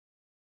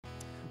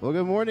Well,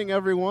 good morning,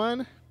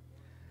 everyone.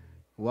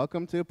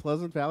 Welcome to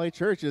Pleasant Valley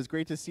Church. It is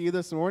great to see you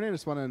this morning. I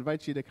just want to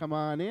invite you to come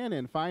on in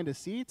and find a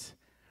seat.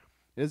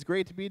 It is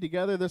great to be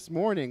together this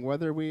morning,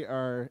 whether we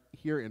are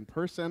here in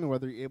person,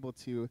 whether you're able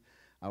to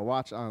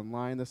watch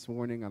online this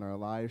morning on our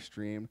live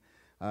stream.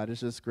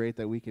 It's just great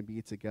that we can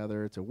be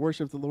together to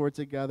worship the Lord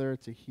together,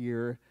 to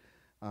hear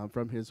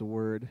from His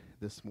Word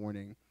this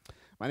morning.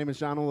 My name is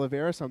John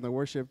Oliveris. I'm the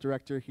worship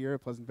director here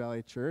at Pleasant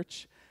Valley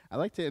Church. I'd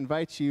like to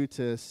invite you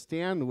to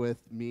stand with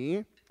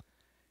me.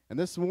 And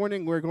this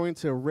morning, we're going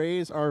to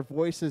raise our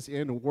voices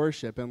in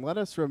worship, and let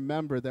us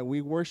remember that we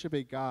worship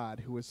a God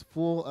who is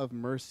full of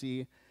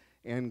mercy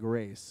and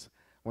grace.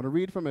 I want to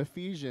read from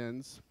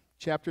Ephesians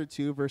chapter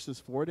 2, verses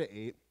 4 to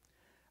 8.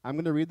 I'm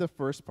going to read the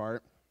first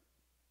part,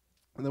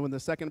 and then when the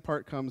second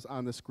part comes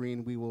on the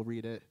screen, we will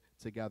read it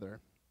together.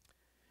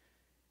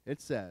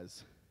 It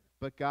says,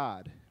 "But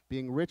God,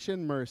 being rich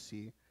in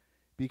mercy,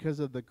 because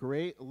of the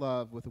great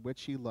love with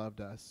which He loved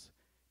us,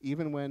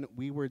 even when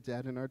we were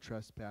dead in our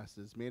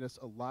trespasses, made us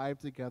alive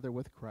together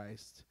with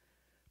Christ.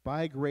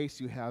 By grace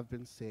you have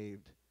been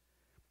saved,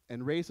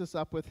 and raised us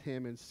up with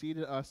Him and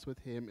seated us with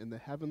Him in the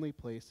heavenly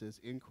places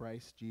in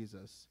Christ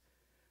Jesus,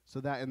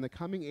 so that in the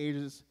coming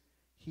ages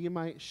He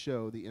might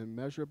show the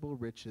immeasurable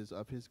riches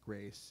of His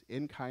grace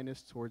in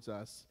kindness towards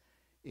us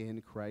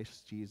in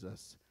Christ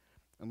Jesus."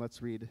 And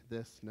let's read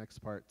this next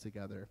part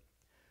together.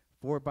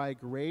 "For by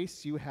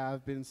grace you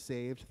have been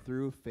saved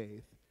through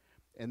faith,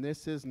 and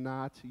this is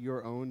not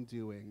your own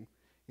doing.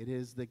 It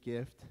is the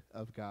gift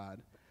of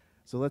God."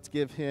 So let's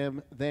give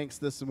Him thanks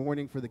this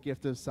morning for the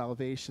gift of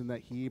salvation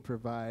that He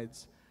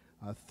provides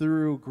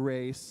through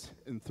grace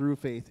and through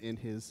faith in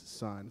His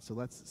Son. So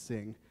let's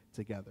sing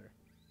together.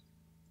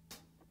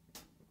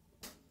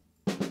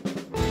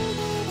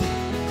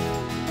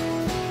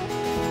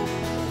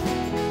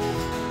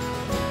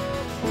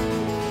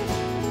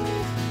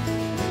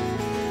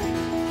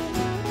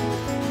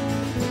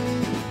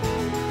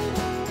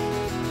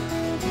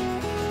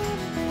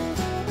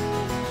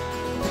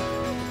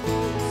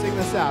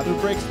 Out, who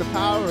breaks the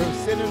power of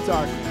sin and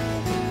darkness.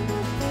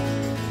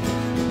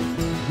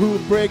 Who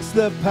breaks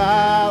the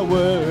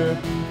power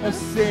of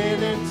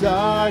sin and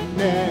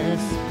darkness,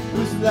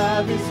 whose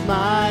love is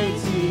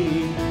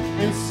mighty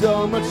and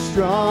so much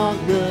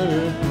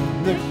stronger,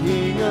 the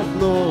King of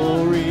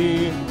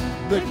glory,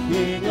 the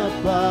King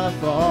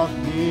above all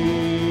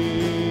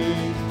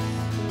kings,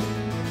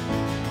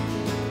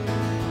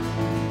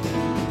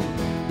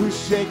 who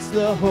shakes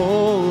the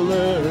whole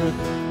earth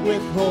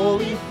with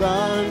holy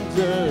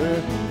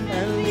thunder,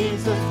 and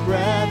leaves us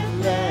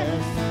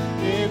breathless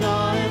in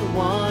awe and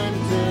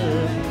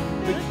wonder,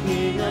 the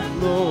King of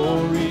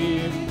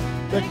glory,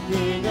 the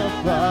King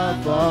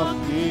above all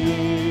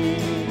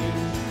kings.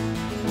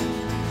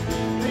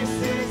 This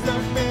is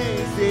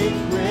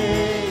amazing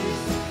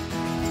grace.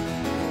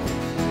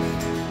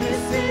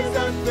 This is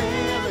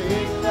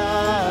unfailing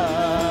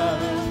love,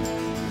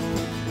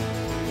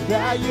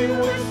 that you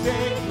would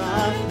take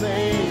my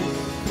place,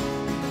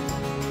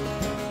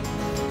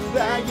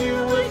 that you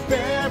would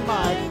bear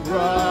my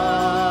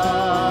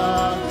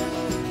cross.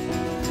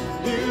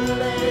 You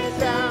laid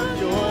down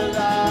your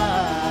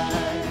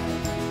life,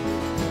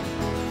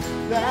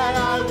 that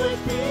I would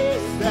be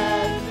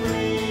set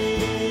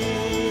free.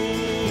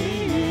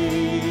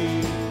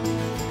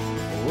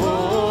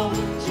 Oh,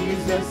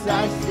 Jesus,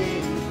 I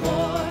sing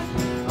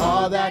for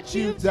all that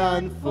you've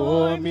done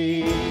for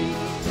me.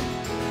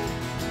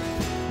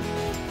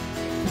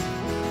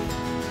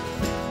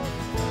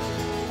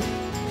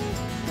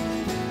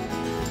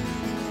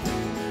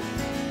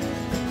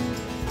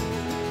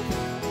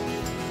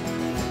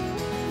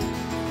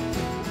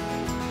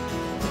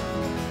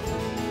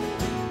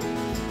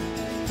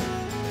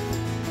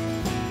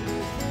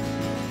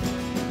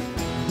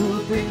 Who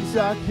brings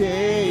our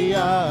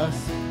chaos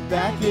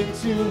back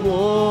into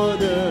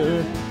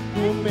order,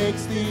 who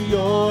makes the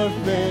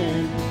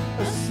orphan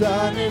a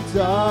son and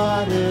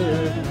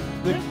daughter,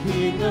 the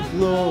King of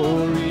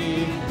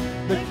glory,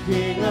 the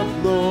King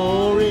of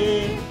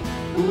glory,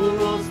 who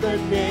rules the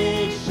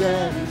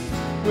nations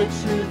with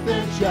truth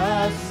and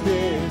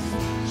justice,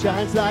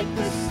 shines like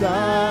the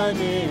sun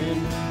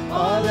in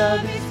all of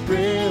His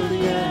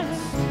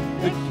brilliance,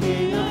 the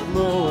King of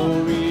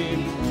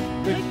glory,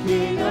 the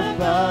King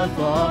above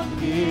all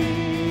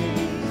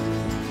kings.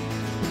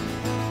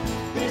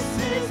 This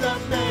is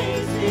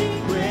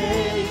amazing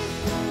grace.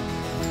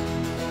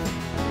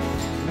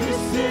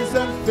 This is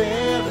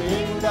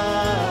unfailing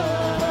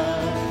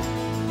love,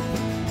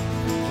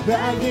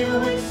 that you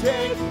would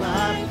take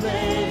my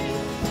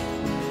place,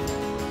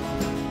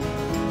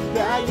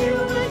 that you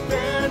would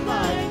bear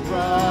my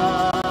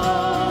cross.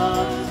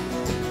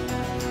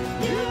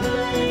 You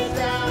laid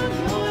down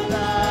your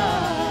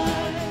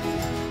life,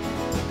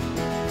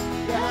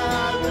 that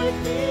I would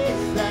be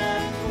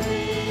set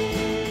free.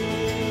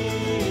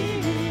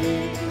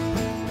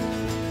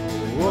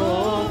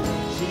 Oh,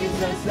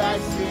 Jesus, I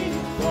sing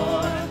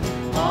for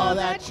all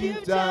that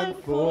you've done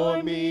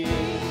for me.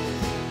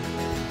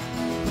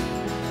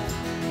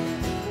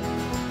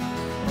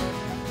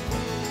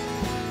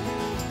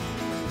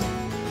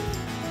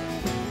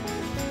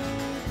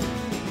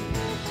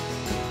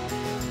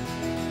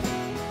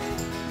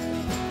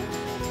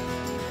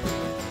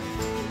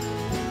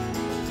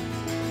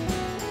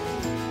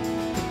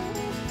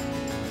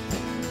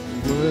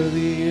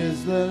 Worthy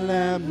is the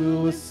Lamb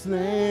who was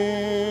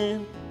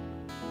slain.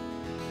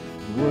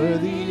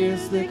 Worthy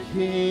is the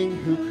King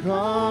who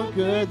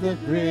conquered the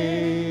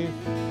grave.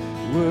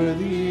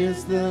 Worthy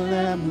is the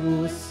Lamb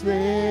who was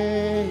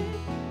slain.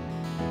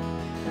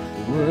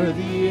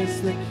 Worthy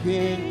is the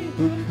King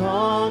who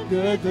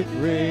conquered the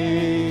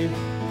grave.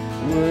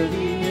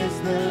 Worthy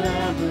is the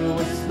Lamb who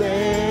was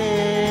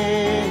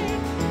slain.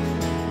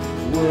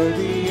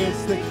 Worthy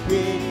is the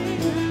King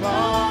who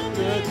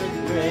conquered the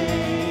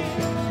grave.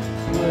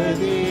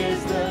 Worthy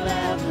is the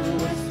Lamb who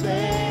was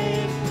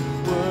slain.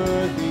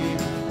 Worthy,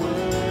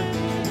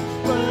 worthy,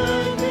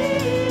 worthy.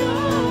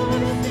 Oh,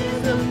 this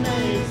is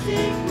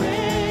amazing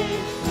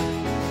grace.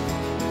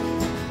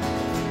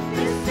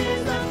 This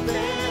is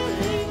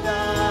unfailing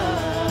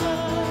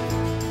love.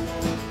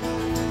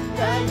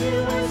 That you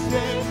would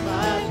take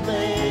my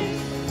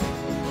place.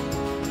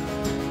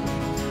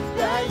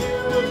 That you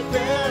would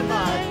bear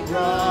my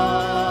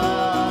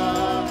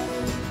cross.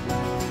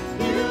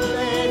 You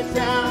laid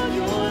down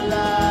your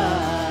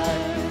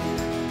life,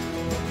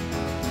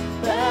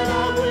 that I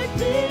would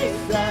be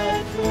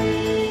set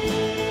free.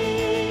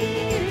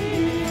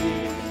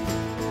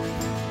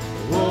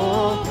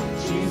 Oh,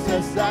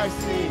 Jesus, I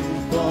sing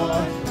for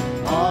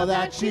all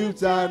that you've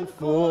done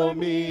for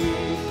me.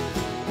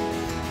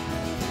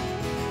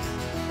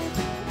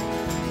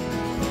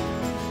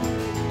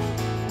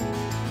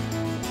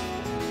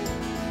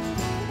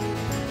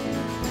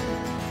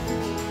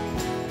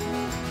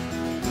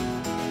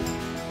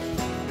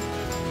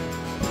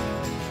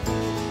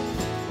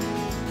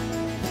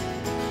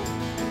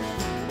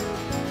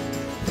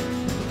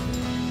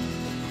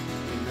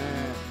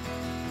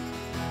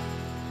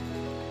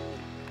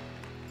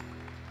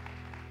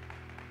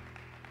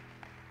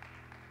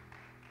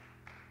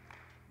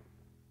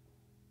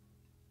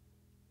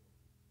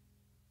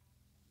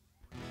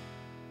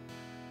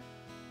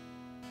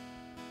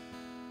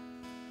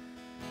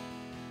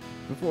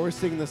 Before we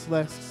sing this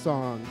last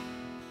song,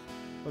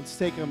 let's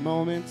take a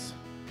moment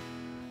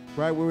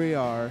right where we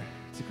are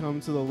to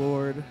come to the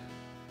Lord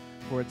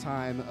for a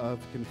time of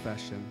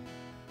confession.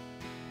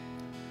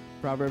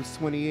 Proverbs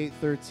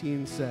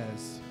 28:13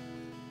 says,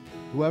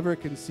 "Whoever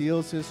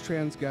conceals his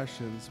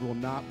transgressions will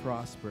not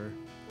prosper,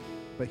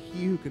 but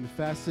he who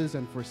confesses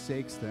and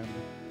forsakes them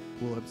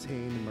will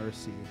obtain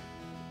mercy."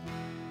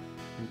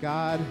 And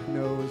God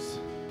knows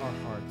our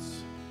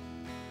hearts.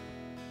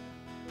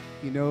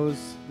 He knows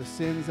the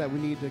sins that we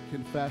need to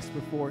confess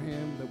before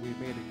him, that we've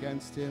made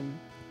against him.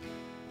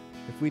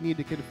 If we need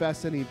to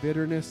confess any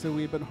bitterness that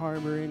we've been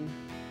harboring,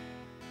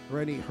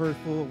 or any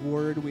hurtful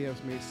word we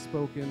have made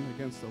spoken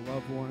against a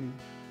loved one.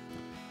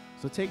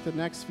 So take the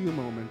next few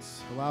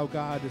moments, allow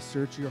God to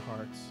search your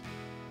hearts,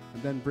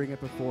 and then bring it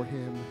before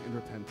him in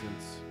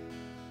repentance.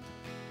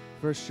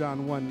 1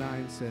 John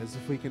 1:9 says,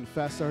 "If we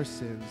confess our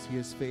sins, he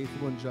is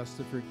faithful and just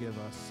to forgive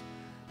us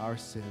our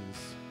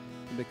sins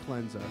and to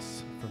cleanse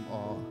us from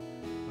all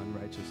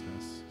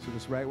unrighteousness." So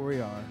just right where we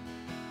are,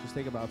 just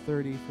take about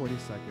 30, 40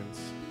 seconds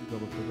and go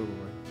before the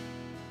Lord.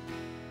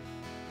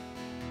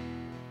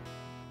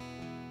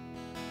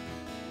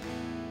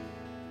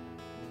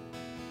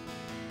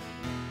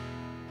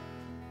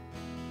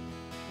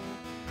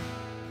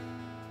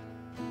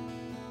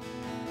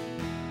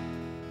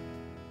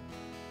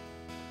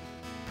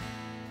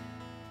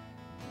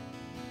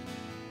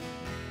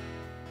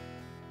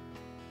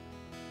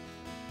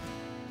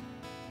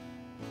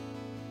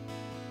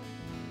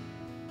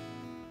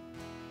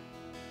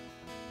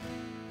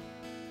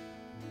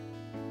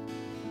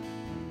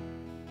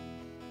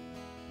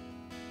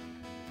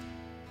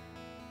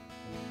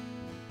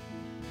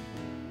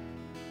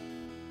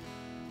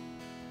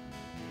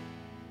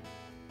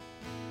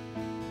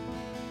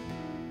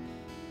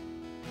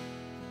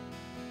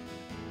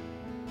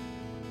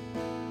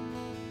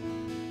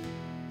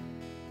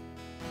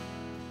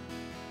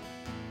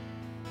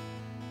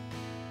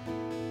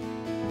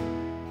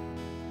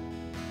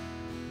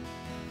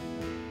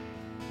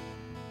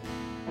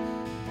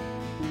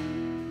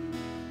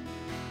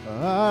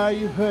 Are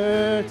you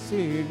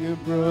hurting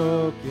and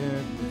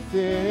broken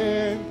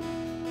within,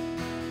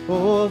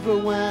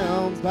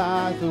 overwhelmed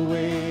by the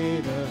weight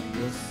of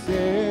your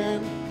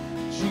sin?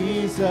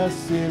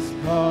 Jesus is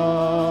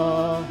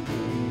calling.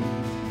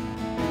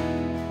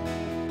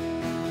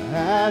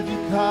 Have you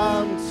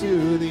come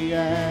to the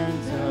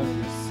end of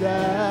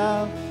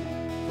yourself?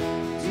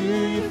 Do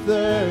you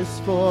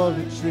thirst for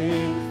a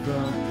drink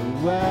from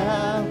the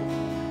well?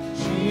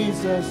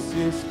 Jesus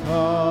is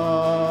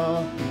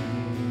calling.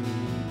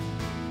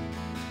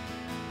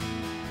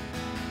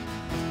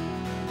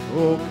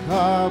 Oh,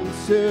 come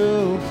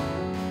to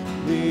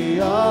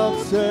the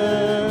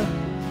altar.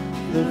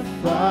 The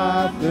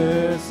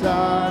Father's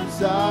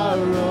arms are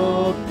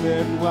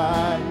open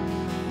wide.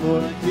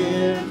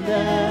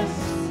 Forgiveness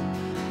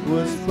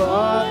was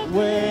bought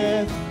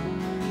with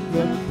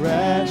the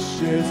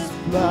precious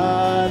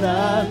blood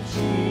of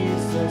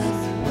Jesus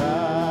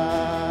Christ.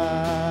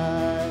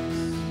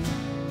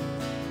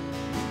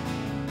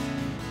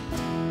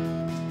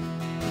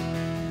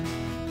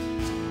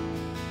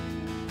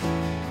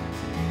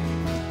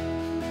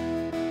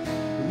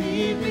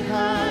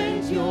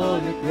 behind your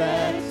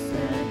regrets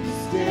and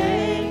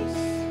mistakes.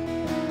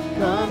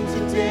 Come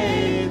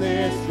today,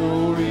 there's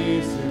no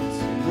reason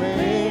to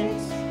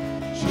wait.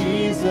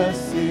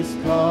 Jesus is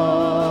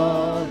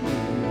calling.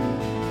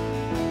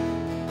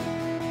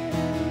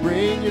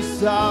 Bring your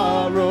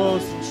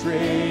sorrows and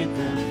trade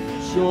them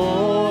for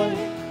joy.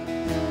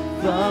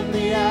 From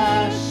the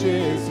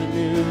ashes a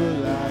new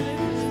life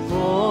is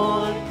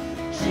born.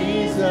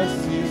 Jesus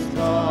is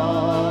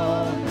calling.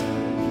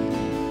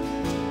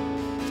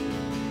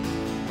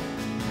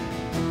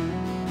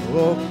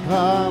 Oh,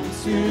 come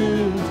to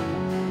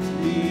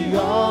the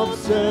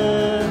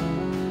altar.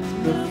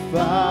 The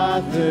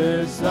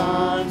Father's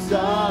arms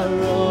are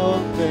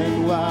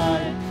open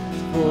wide.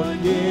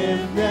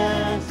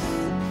 Forgiveness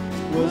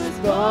was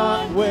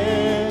bought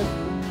with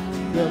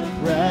the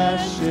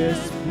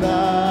precious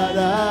blood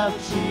of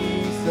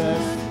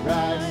Jesus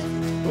Christ.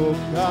 Oh,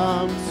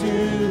 come to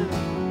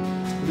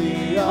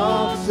the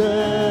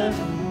altar.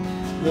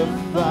 The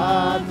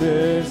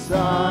Father's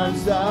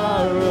arms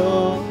are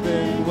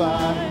open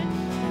wide.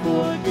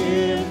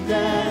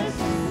 Forgiveness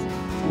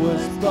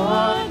was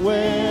bought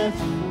with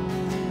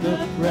the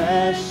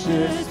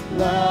precious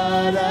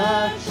blood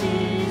of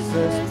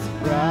Jesus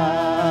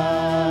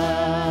Christ.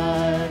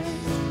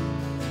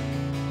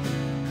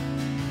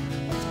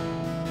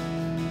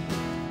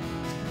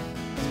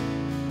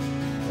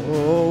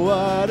 Oh,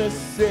 what a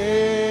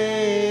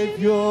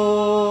Savior!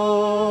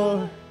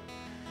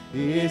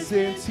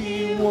 Isn't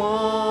He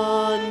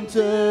wonderful?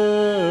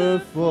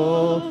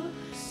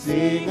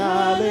 Sing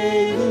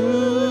hallelujah,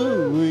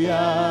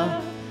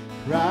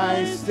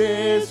 Christ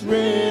is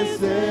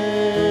risen.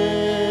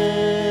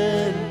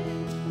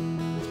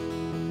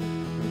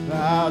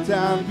 Bow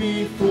down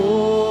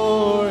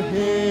before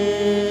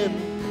Him,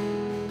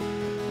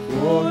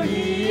 for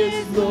He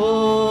is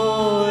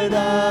Lord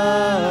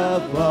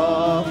of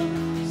all.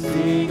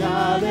 Sing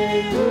hallelujah,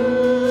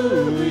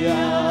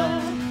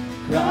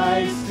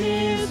 Christ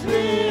is risen.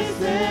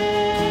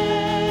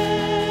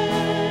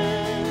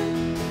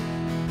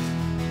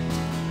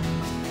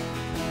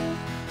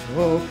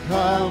 Oh,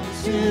 come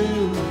to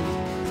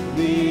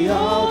the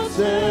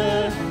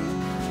altar.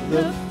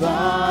 The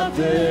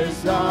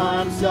Father's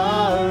arms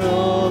are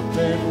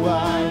open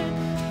wide.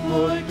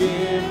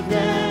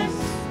 Forgiveness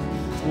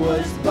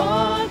was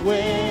bought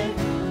with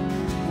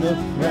the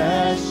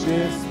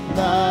precious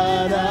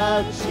blood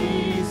of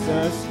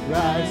Jesus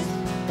Christ.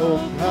 Oh,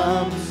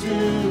 come to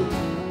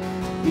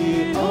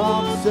the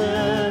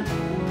altar.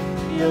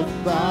 The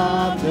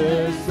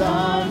Father's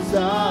arms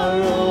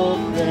are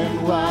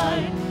open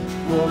wide.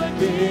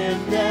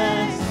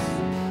 Forgiveness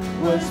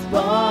was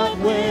bought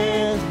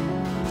with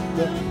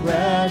the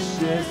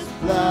precious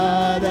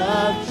blood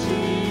of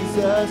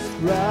Jesus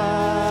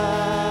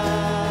Christ.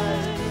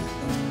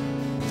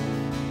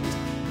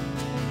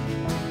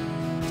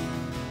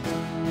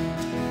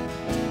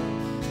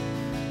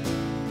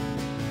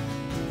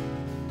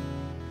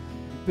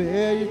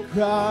 Bear your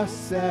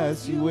cross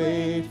as you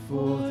wait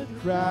for the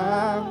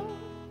crown.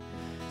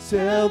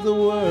 Tell the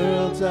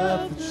world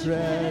of the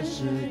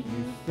treasure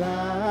you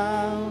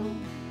found.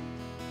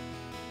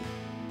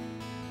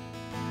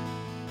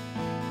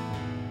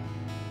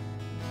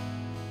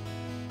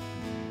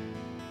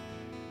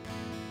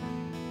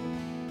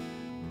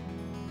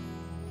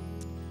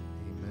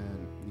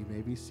 Amen. You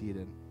may be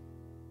seated.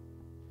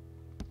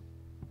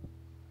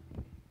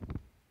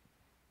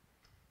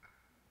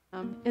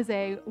 Is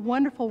a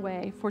wonderful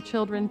way for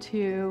children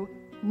to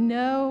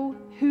know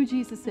who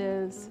Jesus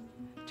is,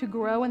 to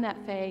grow in that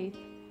faith,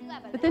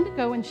 but then to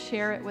go and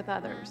share it with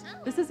others.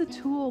 This is a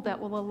tool that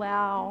will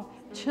allow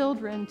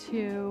children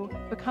to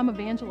become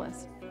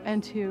evangelists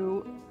and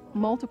to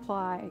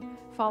multiply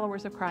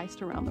followers of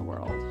Christ around the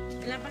world.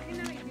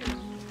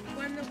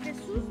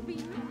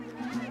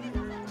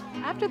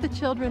 After the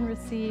children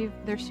receive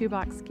their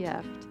shoebox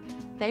gift,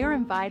 they are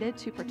invited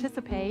to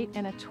participate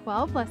in a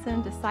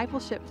 12-lesson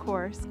discipleship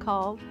course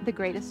called The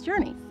Greatest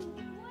Journey.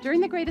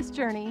 During The Greatest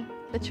Journey,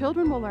 the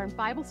children will learn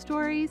Bible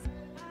stories,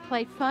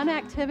 play fun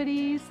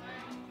activities,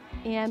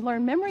 and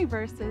learn memory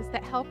verses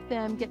that help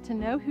them get to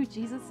know who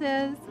Jesus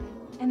is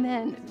and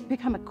then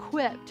become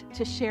equipped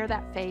to share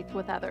that faith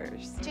with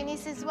others.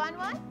 Genesis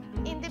 1:1,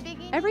 in the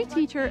beginning. Every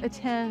teacher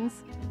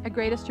attends a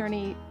Greatest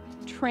Journey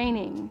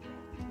training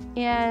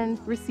and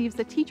receives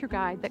a teacher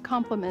guide that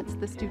complements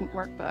the student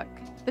workbook.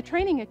 The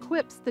training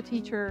equips the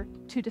teacher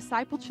to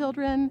disciple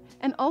children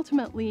and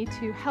ultimately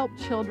to help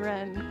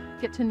children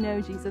get to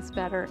know Jesus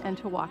better and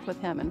to walk with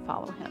Him and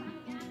follow Him.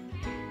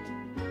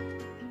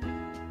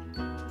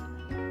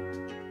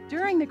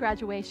 During the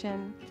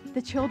graduation,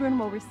 the children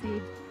will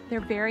receive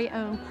their very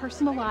own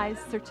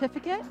personalized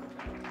certificate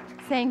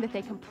saying that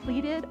they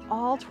completed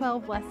all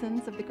 12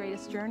 lessons of the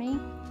Greatest Journey,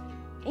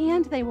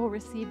 and they will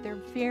receive their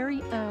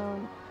very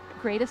own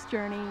Greatest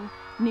Journey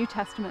New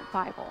Testament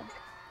Bible.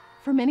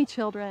 For many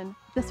children,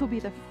 this will be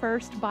the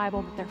first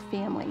Bible that their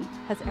family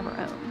has ever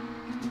owned.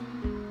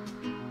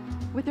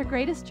 With their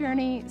Greatest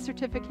Journey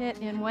certificate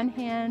in one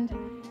hand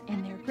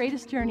and their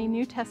Greatest Journey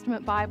New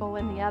Testament Bible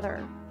in the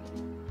other,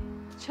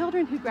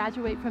 children who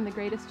graduate from the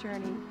Greatest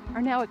Journey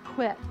are now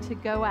equipped to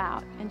go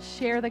out and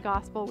share the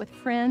gospel with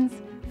friends,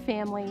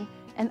 family,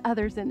 and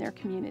others in their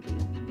community.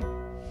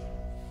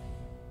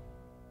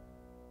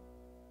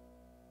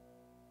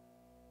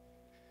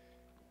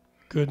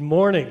 Good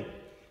morning,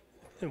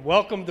 and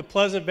welcome to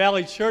Pleasant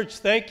Valley Church.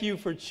 Thank you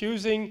for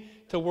choosing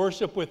to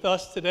worship with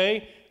us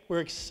today. We're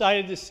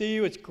excited to see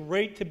you. It's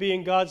great to be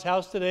in God's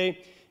house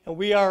today, and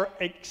we are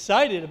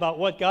excited about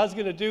what God's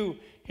going to do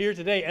here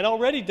today and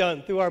already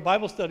done through our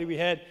Bible study we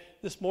had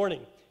this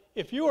morning.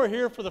 If you are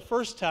here for the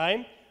first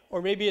time, or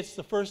maybe it's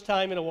the first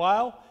time in a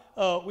while,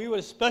 we would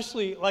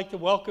especially like to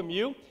welcome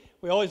you.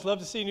 We always love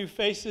to see new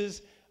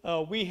faces.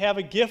 We have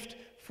a gift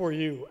for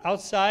you.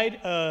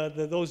 Outside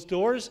those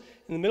doors,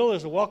 in the middle,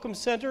 there's a welcome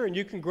center, and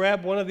you can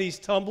grab one of these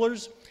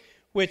tumblers,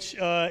 which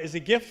is a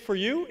gift for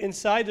you.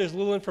 Inside, there's a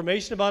little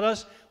information about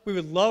us. We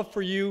would love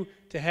for you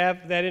to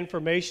have that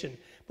information.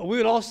 But we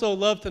would also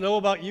love to know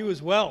about you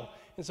as well.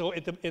 And so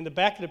in the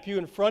back of the pew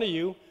in front of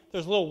you,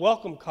 there's a little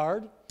welcome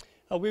card.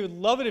 We would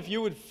love it if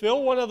you would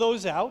fill one of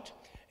those out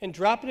and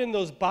drop it in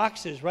those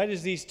boxes, right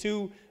as these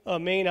two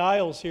main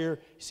aisles here.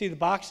 You see the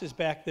boxes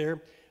back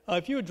there.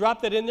 If you would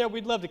drop that in there,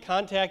 we'd love to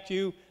contact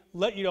you,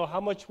 let you know how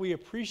much we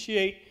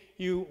appreciate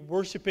you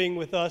worshiping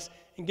with us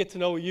and get to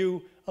know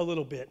you a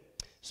little bit.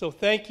 So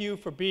thank you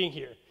for being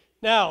here.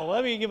 Now,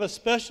 let me give a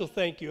special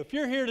thank you. If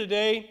you're here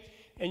today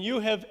and you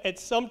have at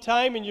some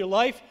time in your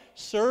life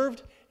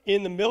served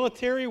in the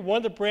military, one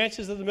of the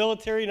branches of the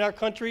military in our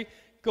country,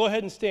 go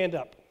ahead and stand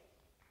up.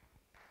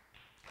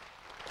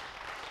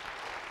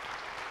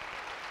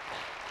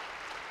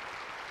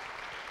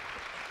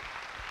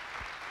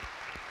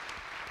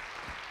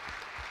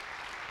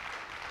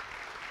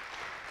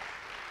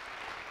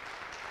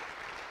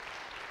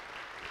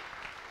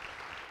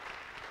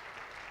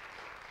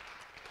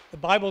 The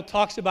Bible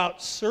talks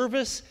about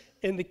service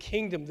in the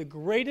kingdom. The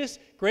greatness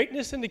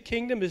in the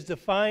kingdom is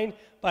defined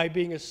by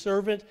being a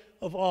servant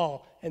of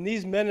all. And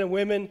these men and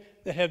women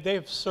they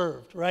have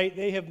served, right?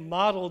 They have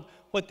modeled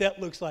what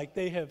that looks like.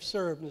 They have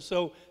served. And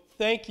so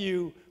thank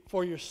you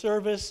for your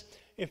service.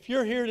 If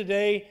you're here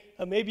today,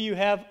 maybe you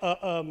have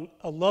a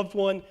loved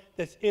one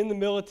that's in the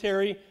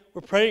military,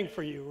 we're praying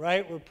for you,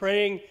 right? We're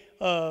praying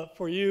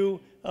for you.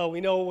 We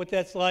know what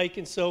that's like.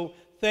 And so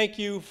thank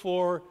you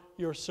for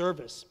your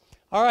service.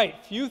 All right,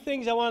 few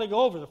things I want to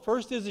go over. The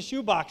first is the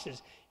shoe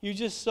boxes. You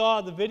just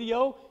saw the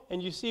video,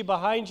 and you see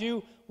behind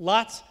you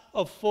lots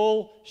of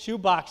full shoe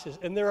boxes,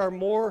 and there are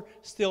more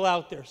still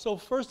out there. So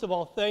first of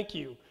all, thank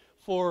you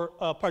for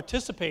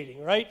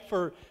participating, right,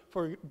 for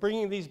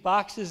bringing these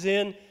boxes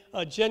in.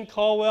 Jen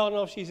Caldwell, I don't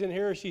know if she's in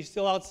here or she's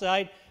still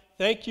outside.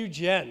 Thank you,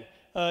 Jen.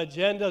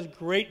 Jen does a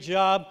great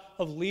job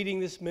of leading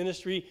this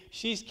ministry.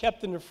 She's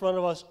kept in the front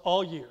of us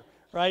all year,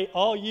 right?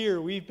 All year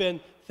we've been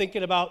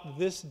thinking about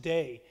this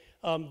day.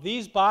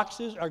 These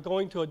boxes are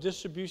going to a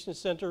distribution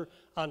center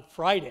on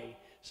Friday.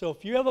 So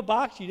if you have a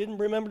box, you didn't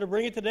remember to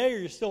bring it today or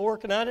you're still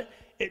working on it,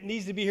 it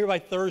needs to be here by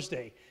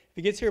Thursday. If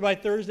it gets here by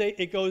Thursday,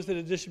 it goes to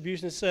the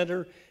distribution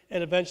center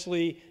and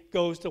eventually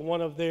goes to one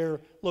of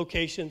their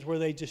locations where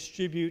they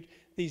distribute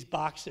these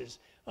boxes.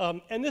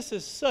 And this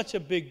is such a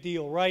big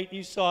deal, right?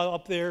 You saw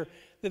up there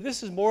that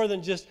this is more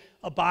than just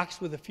a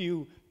box with a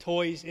few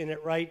toys in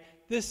it, right?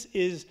 This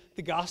is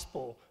the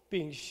gospel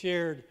being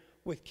shared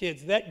with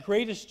kids. That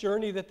greatest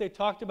journey that they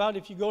talked about,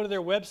 if you go to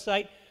their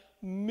website,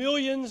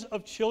 millions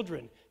of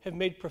children have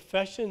made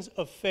professions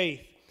of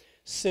faith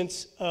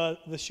since the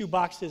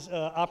shoeboxes,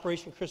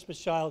 Operation Christmas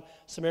Child,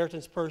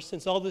 Samaritan's Purse,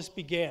 since all this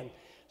began.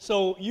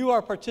 So you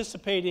are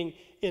participating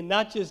in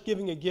not just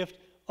giving a gift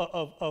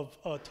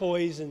of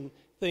toys and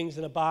things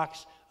in a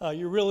box,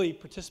 you're really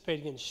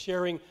participating in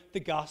sharing the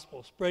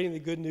gospel, spreading the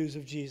good news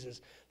of Jesus.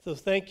 So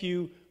thank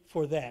you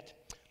for that.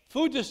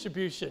 Food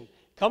distribution.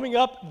 Coming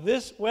up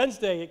this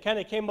Wednesday, it kind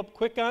of came up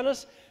quick on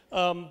us,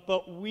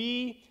 but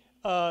we,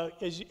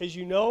 as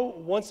you know,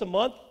 once a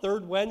month,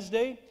 third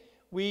Wednesday,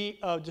 we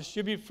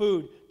distribute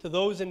food to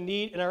those in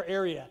need in our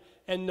area.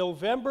 And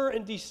November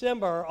and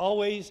December are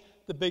always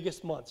the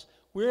biggest months.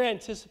 We're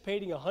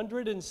anticipating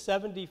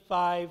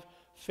 175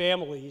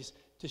 families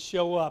to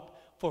show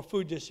up for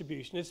food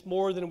distribution. It's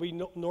more than we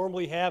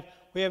normally have.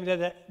 We haven't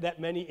had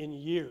that many in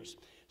years.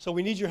 So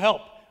we need your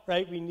help.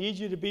 Right? We need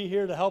you to be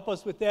here to help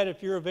us with that.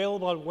 If you're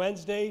available on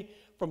Wednesday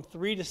from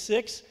 3 to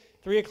 6,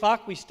 3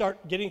 o'clock, we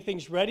start getting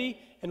things ready,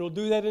 and we'll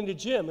do that in the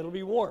gym. It'll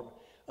be warm.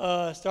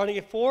 Starting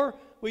at 4,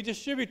 we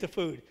distribute the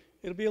food.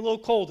 It'll be a little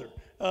colder.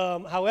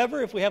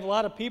 However, if we have a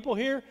lot of people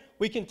here,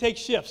 we can take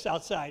shifts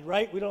outside,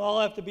 right? We don't all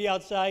have to be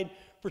outside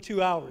for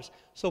 2 hours.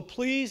 So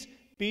please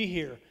be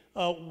here.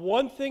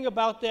 One thing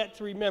about that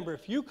to remember,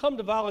 if you come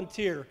to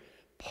volunteer,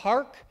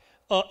 park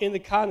in the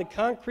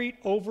concrete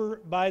over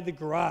by the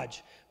garage,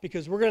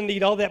 because we're going to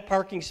need all that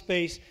parking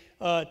space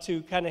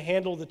to kind of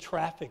handle the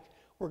traffic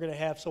we're going to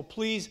have. So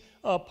please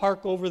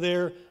park over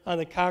there on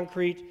the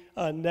concrete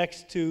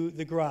next to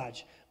the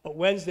garage. But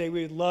Wednesday,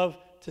 we would love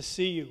to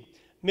see you.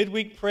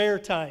 Midweek prayer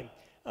time.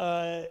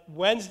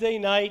 Wednesday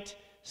night,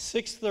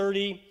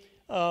 6:30.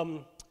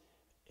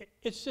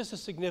 it's just a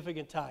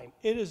significant time.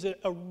 It is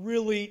a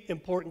really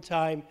important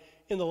time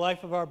in the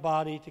life of our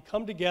body to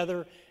come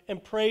together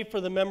and pray for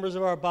the members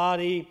of our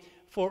body,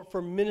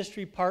 for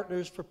ministry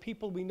partners, for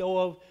people we know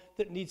of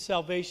that need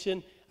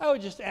salvation. I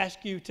would just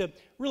ask you to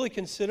really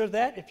consider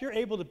that. If you're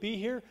able to be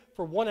here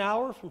for 1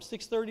 hour from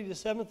 6:30 to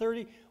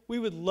 7:30, we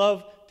would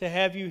love to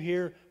have you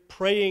here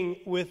praying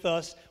with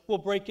us. We'll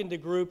break into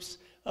groups.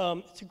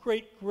 It's a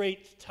great,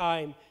 great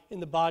time in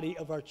the body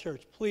of our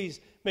church. Please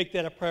make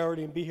that a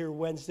priority and be here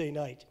Wednesday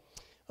night.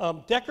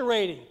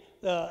 Decorating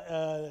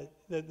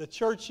the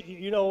church,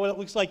 you know what it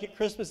looks like at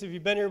Christmas if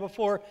you've been here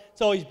before.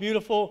 It's always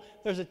beautiful.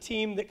 There's a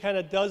team that kind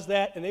of does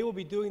that, and they will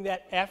be doing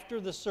that after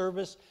the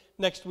service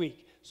next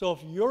week. So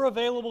if you're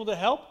available to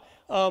help,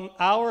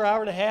 hour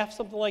and a half,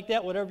 something like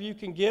that, whatever you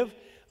can give,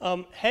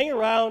 hang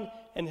around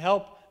and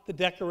help the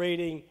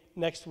decorating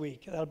next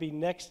week. That'll be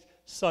next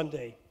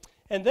Sunday.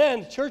 And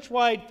then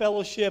church-wide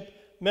fellowship,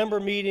 member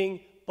meeting,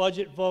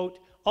 budget vote,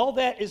 all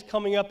that is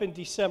coming up in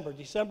December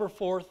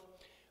 4th.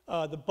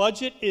 The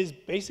budget is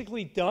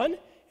basically done,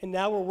 and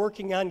now we're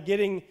working on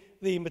getting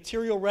the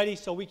material ready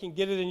so we can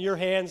get it in your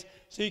hands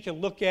so you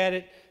can look at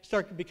it,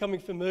 start becoming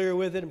familiar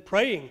with it, and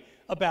praying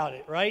about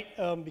it, right?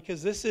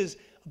 Because this is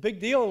a big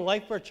deal in the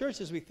life of our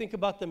church as we think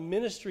about the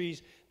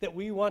ministries that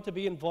we want to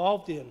be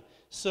involved in.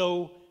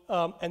 So,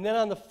 and then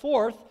on the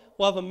 4th,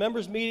 we'll have a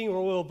members meeting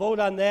where we'll vote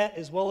on that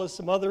as well as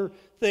some other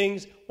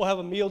things. We'll have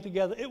a meal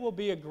together. It will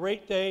be a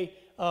great day,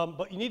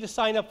 but you need to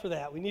sign up for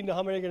that. We need to know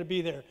how many are going to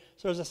be there.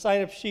 So there's a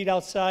sign-up sheet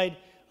outside.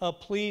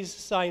 Please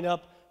sign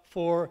up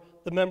for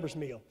the members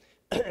meal.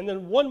 And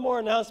then one more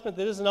announcement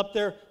that isn't up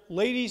there,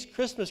 Ladies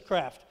Christmas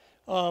Craft.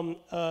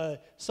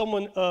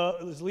 Someone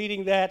is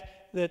leading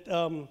that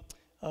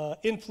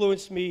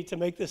influenced me to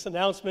make this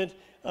announcement.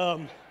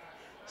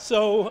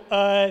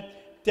 So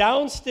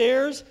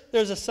downstairs,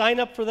 there's a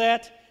sign-up for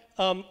that.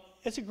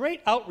 It's a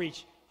great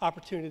outreach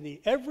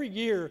opportunity. Every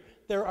year,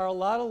 there are a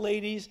lot of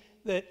ladies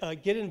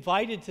that get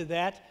invited to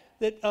that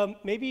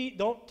maybe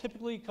don't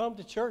typically come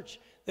to church.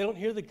 They don't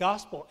hear the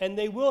gospel, and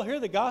they will hear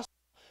the gospel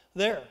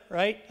there,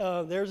 right?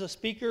 There's a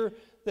speaker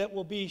that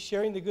will be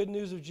sharing the good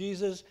news of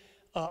Jesus,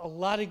 a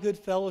lot of good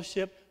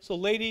fellowship. So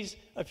ladies,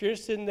 if you're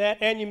interested in that,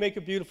 and you make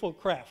a beautiful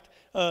craft.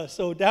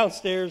 So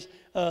downstairs,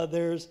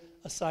 there's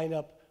a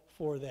sign-up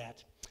for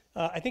that.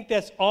 I think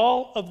that's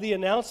all of the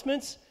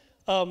announcements.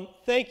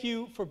 Thank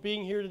you for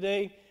being here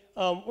today.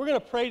 We're going to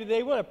pray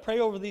today. We want to pray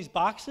over these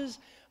boxes,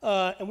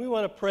 and we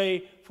want to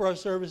pray for our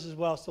service as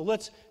well. So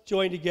let's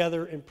join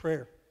together in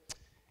prayer.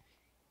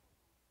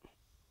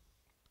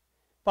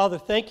 Father,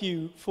 thank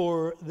you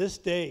for this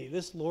day,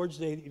 this Lord's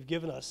Day that you've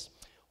given us.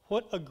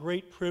 What a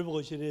great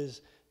privilege it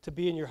is to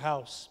be in your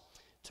house,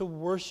 to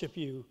worship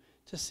you,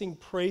 to sing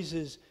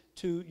praises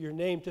to your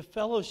name, to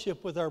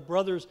fellowship with our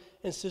brothers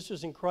and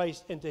sisters in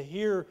Christ, and to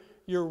hear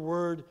your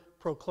word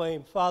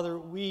proclaimed. Father,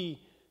 we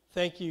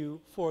thank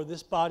you for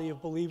this body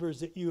of believers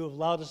that you have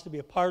allowed us to be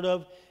a part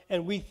of,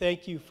 and we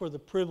thank you for the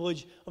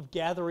privilege of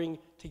gathering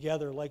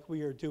together like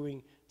we are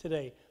doing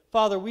today.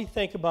 Father, we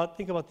think about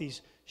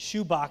these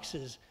shoe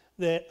boxes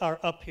that are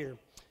up here.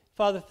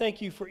 Father,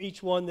 thank you for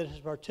each one that has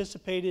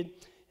participated,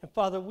 and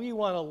Father, we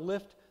want to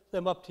lift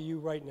them up to you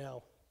right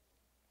now.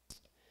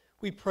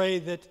 We pray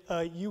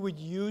that you would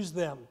use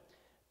them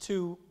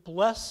to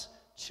bless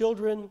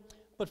children,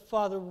 but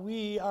Father,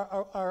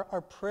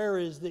 our prayer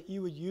is that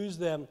you would use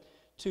them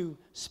to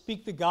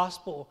speak the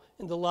gospel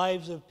in the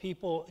lives of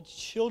people,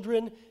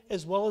 children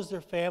as well as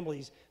their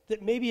families,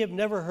 that maybe have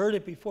never heard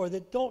it before,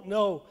 that don't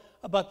know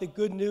about the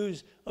good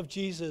news of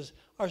Jesus,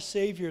 our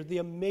Savior, the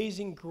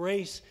amazing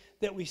grace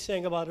that we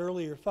sang about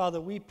earlier.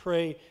 Father, we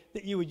pray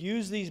that you would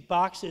use these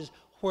boxes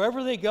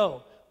wherever they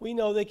go. We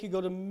know they could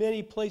go to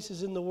many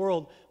places in the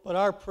world, but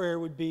our prayer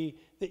would be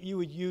that you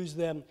would use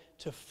them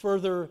to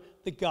further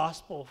the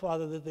gospel,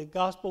 Father, that the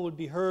gospel would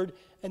be heard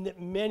and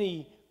that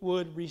many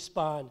would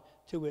respond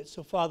to it.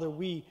 So, Father,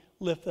 we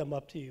lift them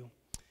up to you.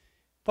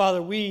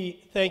 Father,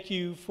 we thank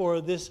you for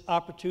this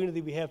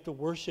opportunity we have to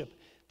worship,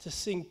 to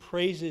sing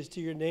praises to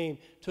your name,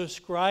 to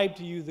ascribe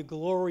to you the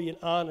glory and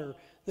honor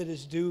that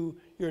is due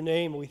your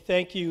name. We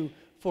thank you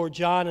for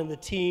John and the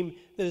team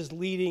that is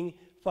leading.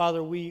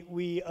 Father,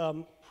 we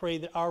pray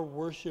that our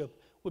worship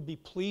would be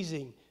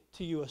pleasing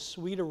to you, a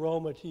sweet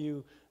aroma to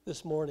you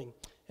this morning.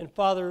 And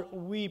Father,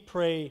 we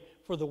pray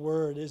for the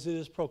word as it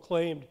is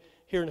proclaimed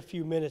here in a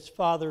few minutes.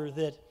 Father,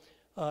 that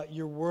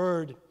your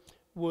word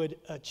would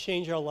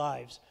change our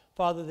lives.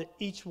 Father, that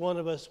each one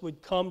of us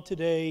would come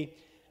today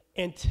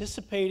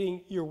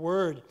anticipating your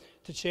word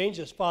to change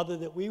us. Father,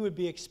 that we would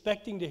be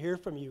expecting to hear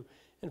from you.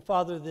 And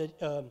Father,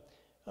 that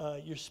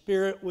your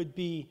spirit would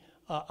be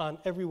on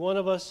every one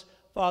of us.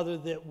 Father,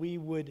 that we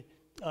would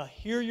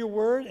hear your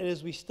word, and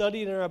as we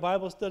studied in our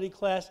Bible study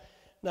class,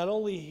 not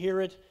only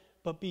hear it,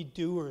 but be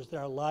doers, that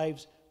our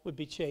lives would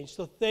be changed.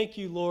 So thank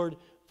you, Lord,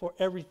 for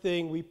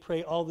everything. We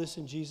pray all this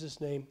in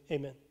Jesus' name.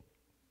 Amen.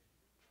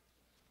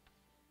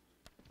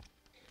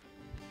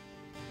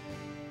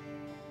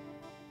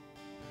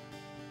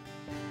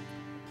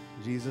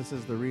 Jesus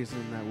is the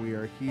reason that we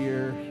are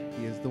here.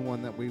 He is the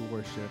one that we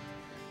worship.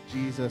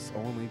 Jesus,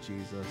 only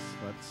Jesus.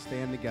 Let's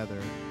stand together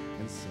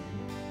and sing.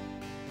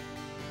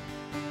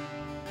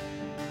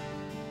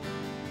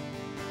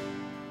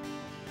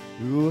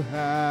 Who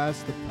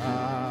has the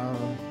power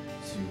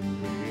to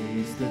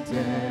raise the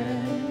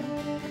dead?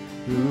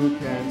 Who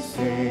can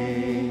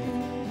save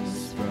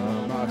us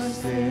from our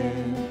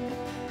sin?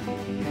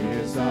 He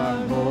is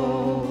our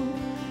hope,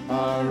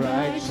 our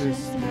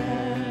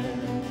righteousness.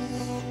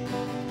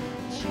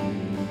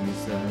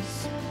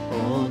 Jesus,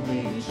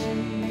 only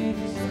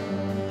Jesus.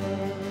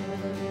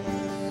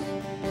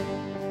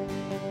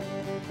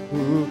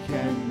 Who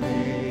can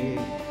make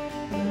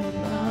the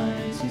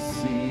blind to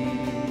see?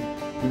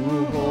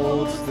 Who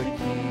holds the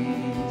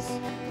keys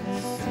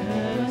and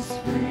set us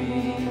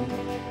free?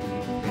 He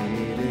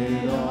paid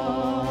it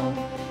all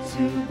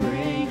to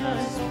bring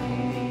us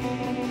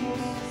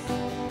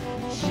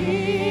peace.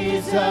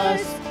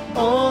 Jesus,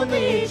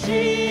 only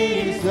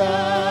Jesus.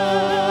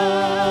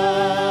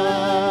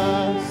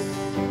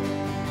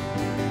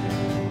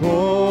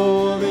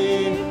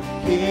 Holy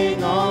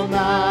King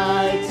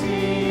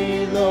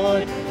Almighty,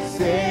 Lord,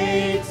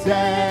 saints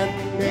and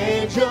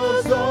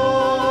angels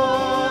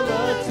all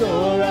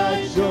adore.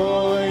 I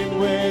join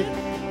with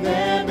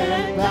them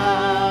and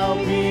bow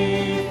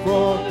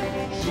before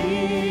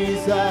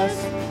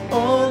Jesus,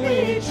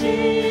 only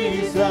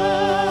Jesus.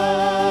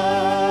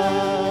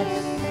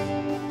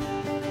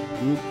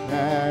 Who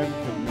can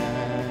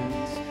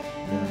command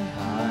the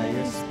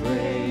highest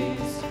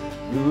praise?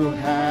 Who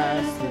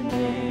has the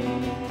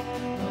name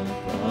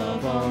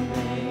above all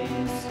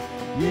names?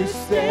 You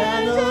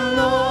stand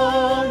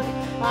alone,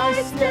 I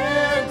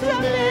stand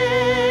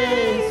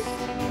amazed.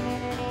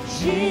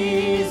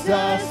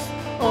 Jesus,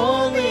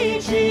 only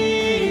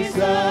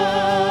Jesus.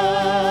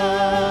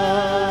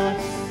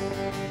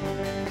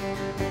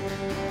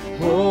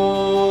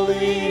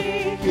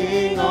 Holy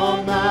King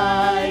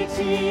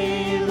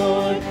Almighty,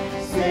 Lord,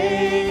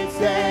 saints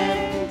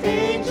and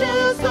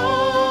angels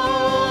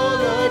all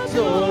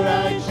adore.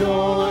 I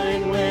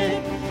join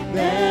with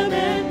them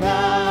and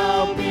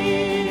bow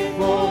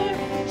before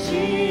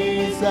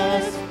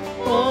Jesus,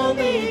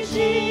 only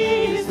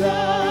Jesus.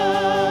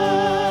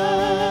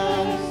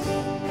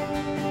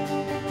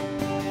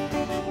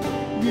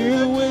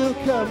 You will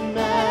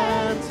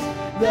command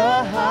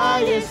the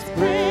highest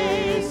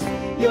praise.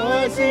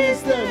 Yours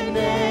is the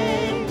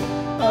name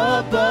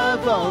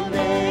above all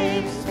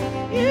names.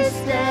 You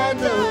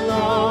stand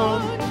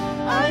alone,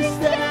 I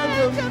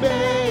stand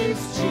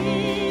amazed.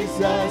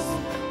 Jesus,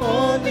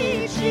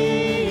 only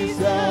Jesus.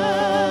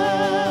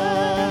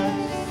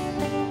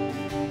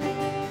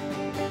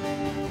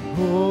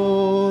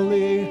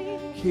 Holy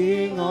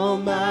King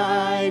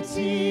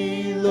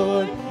Almighty,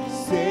 Lord,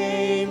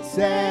 saints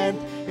and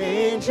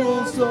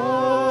angels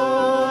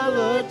all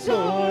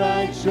adore.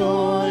 I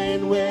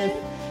join with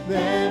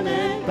them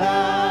and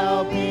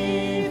bow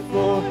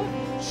before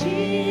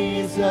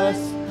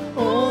Jesus,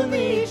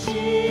 only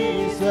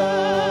Jesus.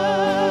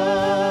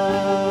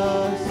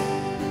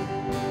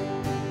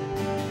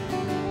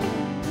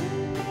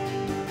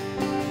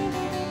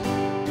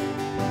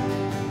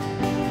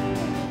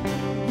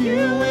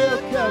 You will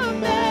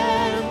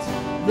command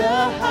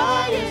the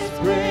highest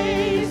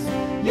praise.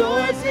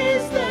 Yours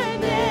is the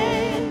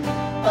name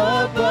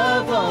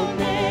above all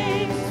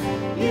names.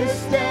 You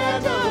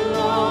stand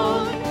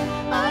alone,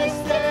 I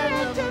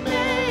stand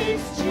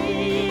amazed.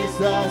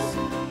 Jesus,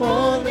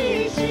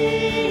 only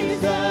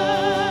Jesus.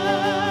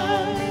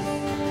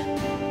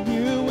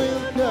 You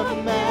will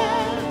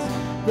command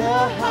the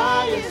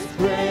highest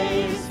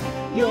praise.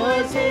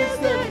 Yours is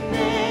the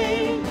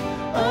name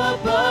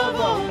above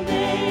all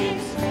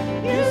names.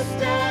 You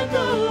stand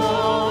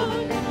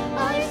alone,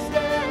 I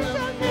stand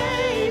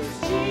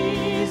amazed.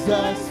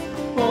 Jesus,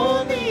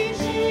 only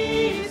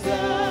Jesus.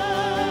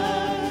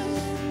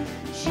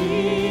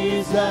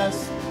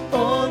 Jesus,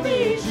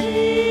 only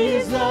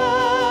Jesus.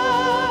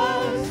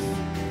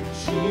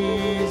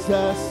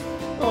 Jesus,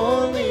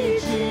 only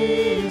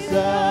Jesus.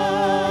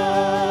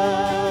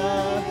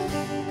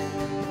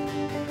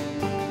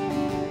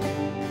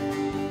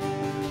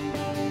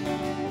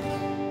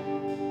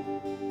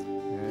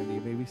 And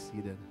you may be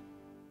seated.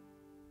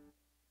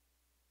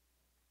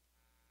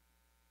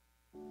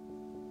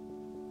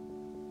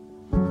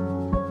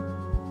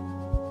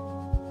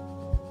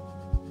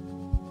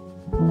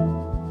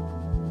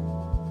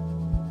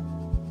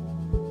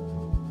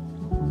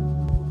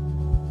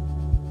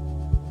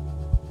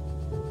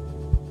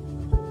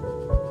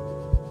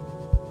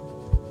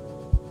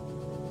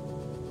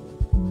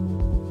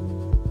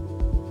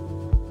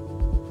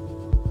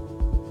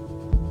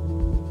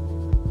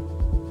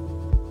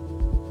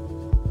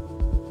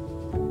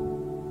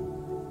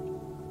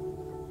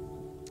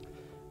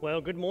 Well,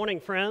 good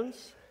morning,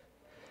 friends.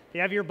 If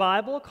you have your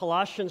Bible,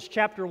 Colossians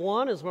chapter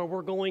 1 is where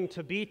we're going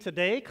to be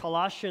today.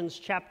 Colossians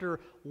chapter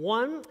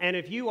 1. And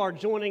if you are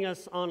joining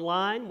us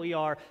online, we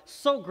are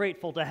so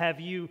grateful to have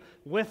you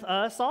with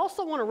us. I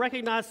also want to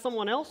recognize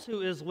someone else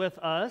who is with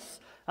us.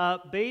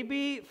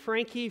 Baby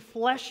Frankie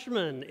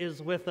Fleshman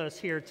is with us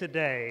here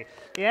today.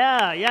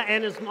 Yeah,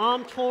 and his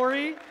mom,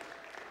 Tori.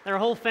 Their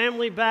whole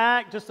family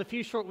back. Just a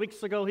few short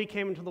weeks ago, he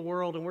came into the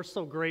world, and we're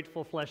so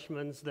grateful,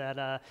 Fleshmans,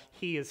 that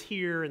he is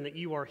here and that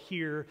you are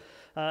here.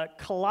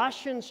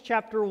 Colossians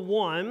chapter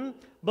 1,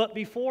 but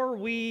before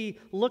we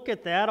look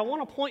at that, I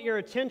want to point your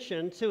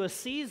attention to a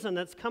season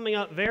that's coming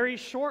up very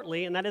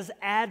shortly, and that is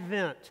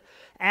Advent.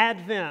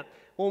 Advent,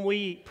 when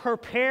we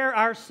prepare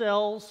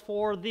ourselves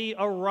for the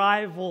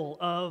arrival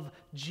of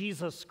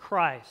Jesus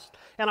Christ.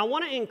 And I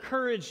want to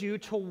encourage you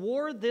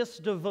toward this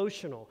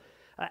devotional.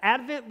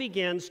 Advent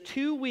begins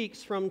 2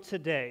 weeks from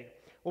today.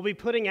 We'll be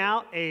putting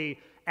out a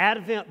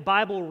Advent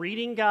Bible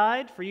reading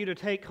guide for you to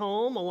take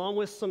home, along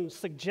with some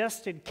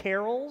suggested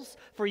carols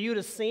for you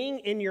to sing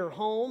in your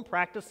home,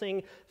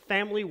 practicing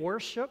family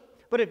worship.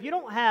 But if you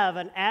don't have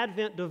an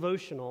Advent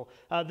devotional,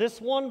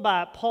 this one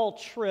by Paul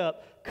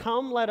Tripp,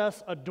 Come Let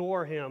Us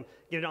Adore Him.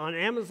 Get it on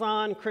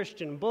Amazon,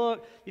 Christian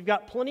book. You've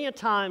got plenty of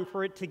time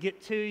for it to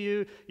get to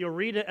you. You'll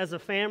read it as a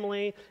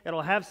family.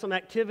 It'll have some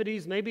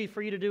activities maybe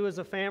for you to do as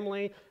a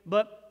family.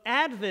 But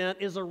Advent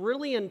is a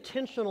really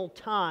intentional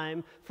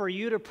time for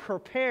you to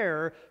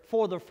prepare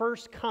for the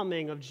first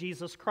coming of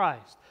Jesus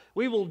Christ.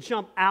 We will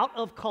jump out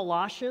of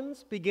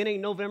Colossians beginning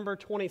November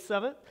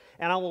 27th,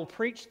 and I will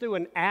preach through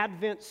an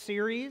Advent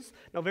series,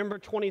 November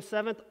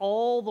 27th,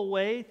 all the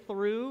way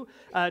through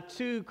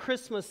to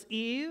Christmas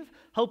Eve.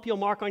 Hope you'll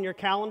mark on your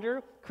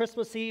calendar,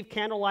 Christmas Eve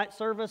candlelight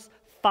service,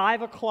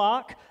 5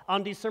 o'clock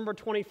on December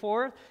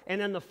 24th,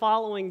 and then the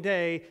following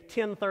day,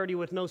 10:30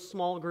 with no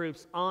small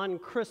groups on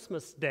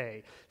Christmas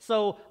Day.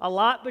 So a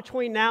lot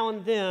between now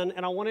and then,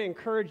 and I want to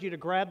encourage you to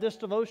grab this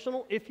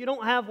devotional. If you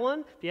don't have one,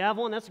 if you have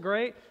one, that's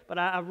great, but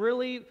I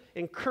really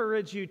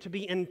encourage you to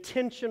be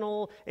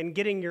intentional in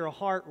getting your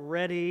heart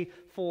ready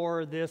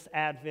for this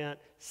Advent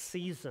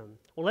season.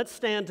 Well, let's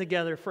stand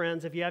together,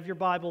 friends. If you have your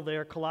Bible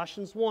there,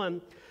 Colossians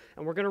 1,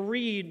 and we're going to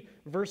read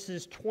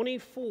verses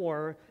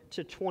 24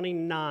 to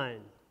 29.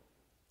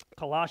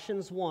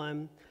 Colossians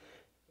 1,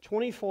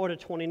 24 to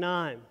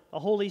 29. The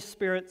Holy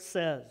Spirit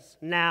says,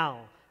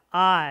 Now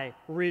I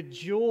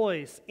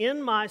rejoice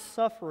in my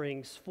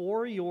sufferings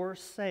for your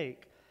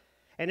sake,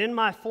 and in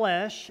my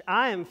flesh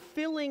I am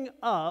filling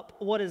up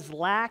what is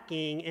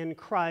lacking in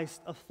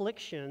Christ's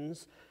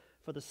afflictions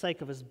for the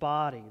sake of his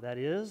body, that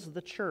is,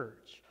 the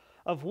church,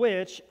 of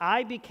which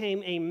I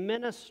became a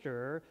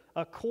minister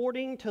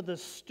according to the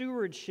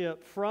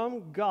stewardship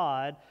from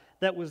God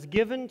that was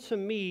given to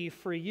me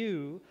for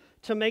you,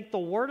 to make the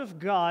word of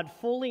God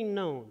fully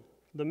known,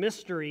 the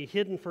mystery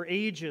hidden for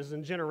ages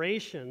and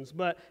generations,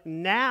 but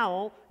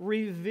now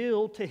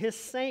revealed to his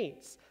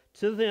saints.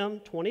 To them,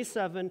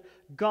 27,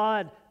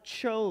 God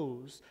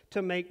chose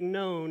to make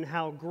known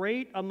how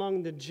great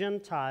among the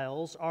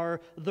Gentiles are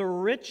the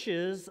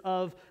riches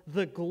of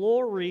the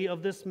glory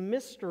of this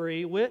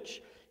mystery,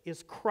 which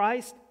is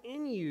Christ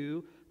in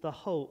you, the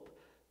hope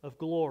of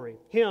glory.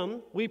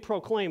 Him we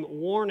proclaim,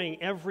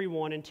 warning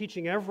everyone and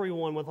teaching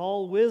everyone with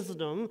all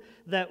wisdom,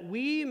 that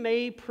we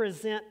may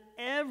present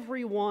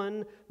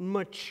everyone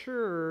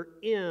mature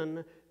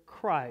in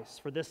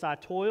Christ. For this I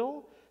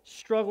toil,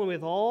 struggling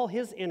with all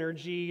his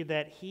energy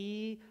that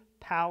he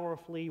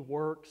powerfully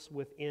works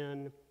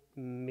within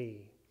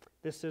me.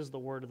 This is the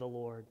word of the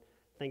Lord.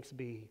 Thanks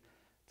be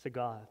to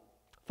God.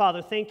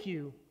 Father, thank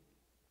you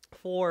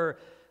for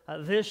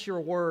this,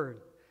 your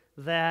word,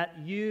 that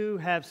you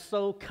have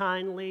so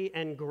kindly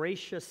and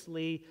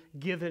graciously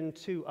given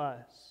to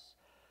us.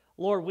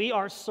 Lord, we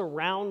are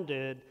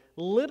surrounded,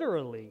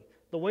 literally,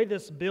 the way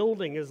this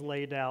building is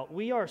laid out,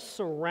 we are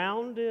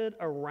surrounded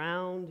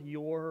around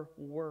your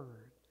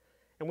word.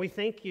 And we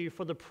thank you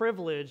for the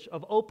privilege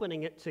of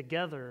opening it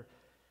together,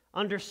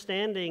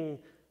 understanding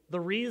the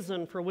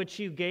reason for which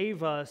you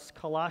gave us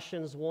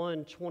Colossians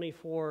 1,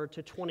 24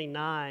 to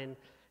 29,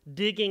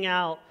 digging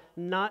out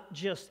not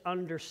just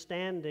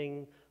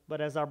understanding, but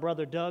as our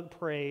brother Doug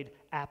prayed,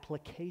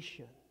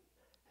 application.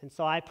 And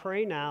so I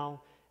pray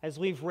now, as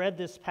we've read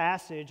this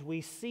passage,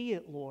 we see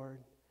it, Lord.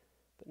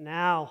 But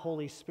now,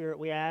 Holy Spirit,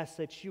 we ask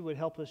that you would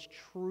help us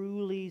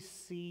truly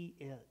see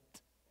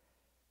it,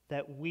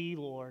 that we,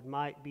 Lord,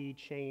 might be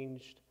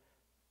changed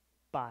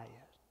by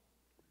it.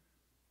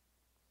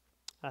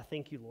 I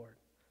thank you, Lord,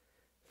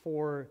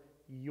 for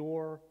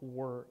your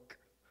work.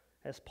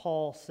 As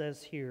Paul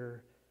says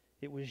here,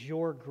 it was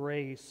your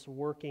grace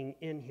working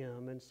in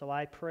him. And so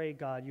I pray,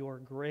 God, your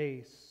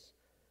grace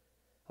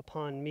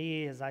upon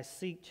me as I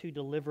seek to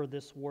deliver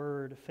this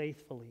word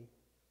faithfully,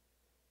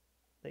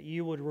 that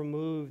you would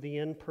remove the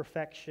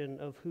imperfection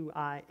of who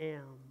I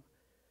am,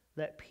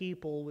 that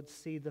people would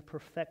see the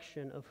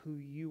perfection of who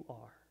you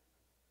are.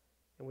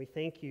 And we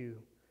thank you,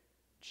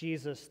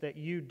 Jesus, that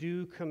you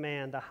do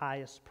command the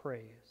highest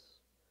praise.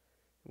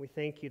 And we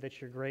thank you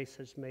that your grace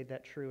has made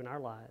that true in our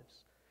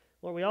lives.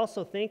 Lord, we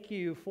also thank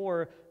you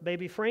for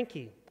baby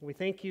Frankie. We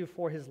thank you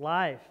for his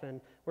life, and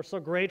we're so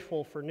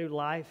grateful for new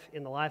life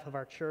in the life of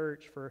our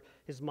church, for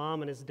his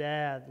mom and his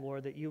dad,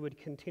 Lord, that you would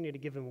continue to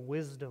give him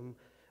wisdom,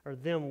 or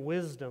them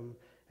wisdom,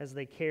 as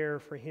they care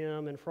for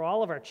him, and for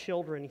all of our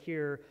children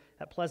here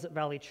at Pleasant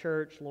Valley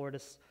Church,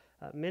 Lord,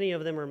 Many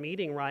of them are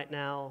meeting right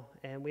now,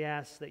 and we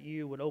ask that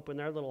you would open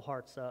their little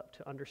hearts up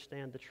to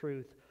understand the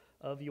truth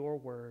of your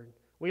word.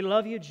 We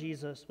love you,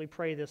 Jesus. We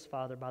pray this,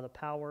 Father, by the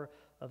power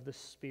of the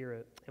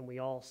Spirit. And we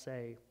all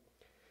say,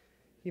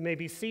 you may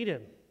be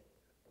seated.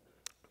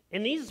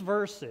 In these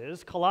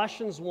verses,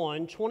 Colossians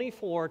 1,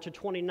 24 to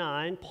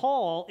 29,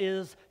 Paul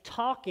is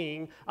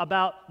talking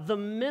about the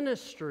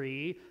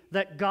ministry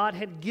that God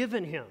had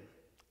given him.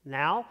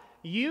 Now,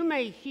 you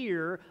may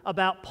hear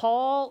about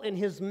Paul and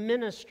his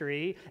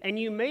ministry, and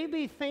you may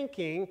be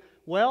thinking,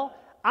 well,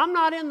 I'm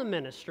not in the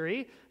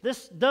ministry.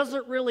 This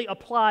doesn't really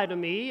apply to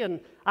me,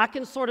 and I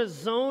can sort of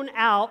zone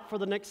out for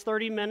the next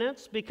 30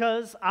 minutes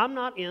because I'm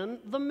not in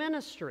the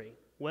ministry.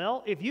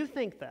 Well, if you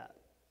think that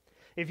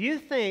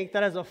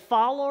as a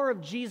follower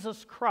of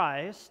Jesus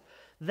Christ,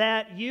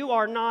 that you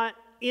are not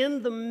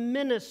in the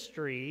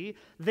ministry,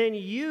 then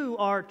you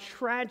are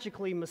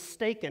tragically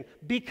mistaken,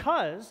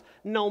 because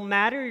no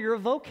matter your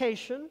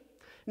vocation,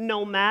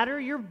 no matter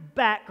your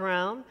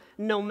background,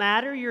 no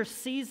matter your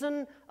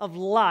season of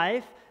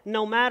life,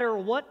 no matter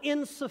what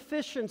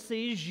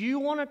insufficiencies you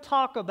want to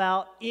talk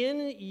about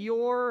in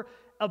your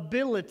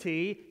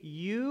ability,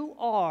 you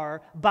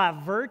are, by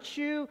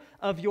virtue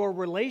of your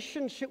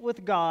relationship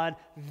with God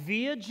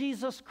via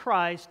Jesus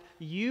Christ,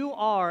 you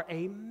are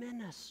a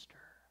minister.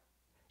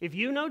 If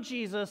you know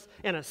Jesus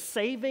in a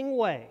saving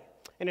way,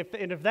 and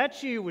if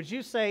that's you, would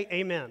you say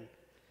amen?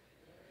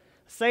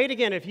 Say it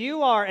again. If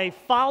you are a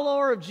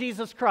follower of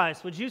Jesus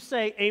Christ, would you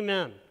say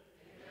amen?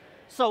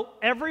 So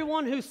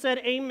everyone who said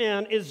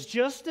amen is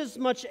just as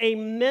much a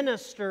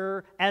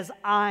minister as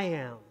I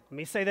am. Let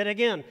me say that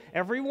again.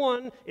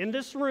 Everyone in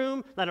this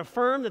room that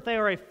affirm that they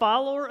are a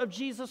follower of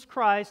Jesus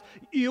Christ,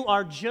 you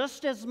are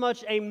just as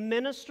much a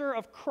minister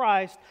of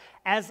Christ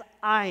as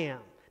I am.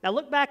 Now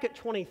look back at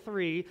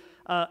 23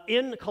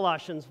 in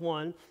Colossians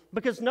 1,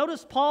 because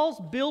notice Paul's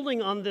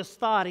building on this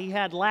thought he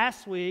had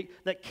last week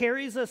that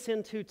carries us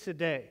into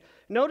today.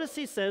 Notice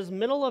he says,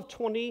 middle of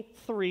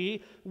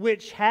 23,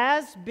 which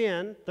has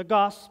been, the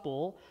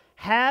gospel,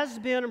 has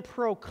been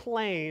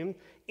proclaimed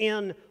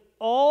in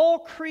all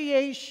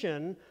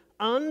creation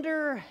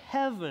under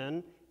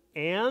heaven,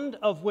 and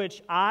of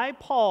which I,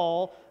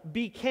 Paul,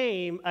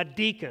 became a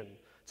deacon.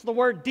 It's the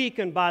word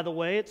deacon, by the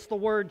way. It's the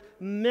word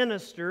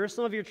minister.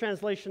 Some of your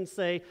translations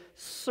say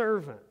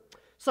servant.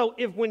 So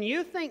when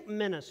you think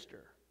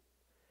minister,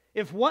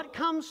 if what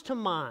comes to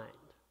mind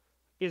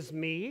is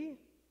me,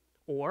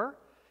 or,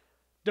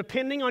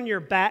 depending on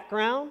your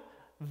background,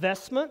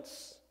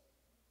 vestments,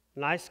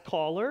 nice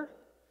collar,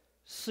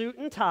 suit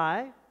and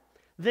tie,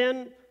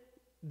 then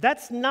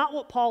that's not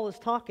what Paul is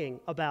talking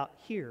about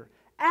here.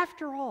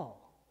 After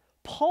all,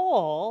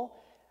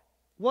 Paul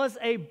was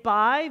a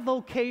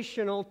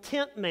bivocational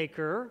tent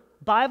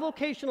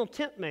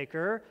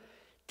maker,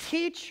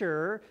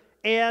 teacher,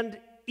 and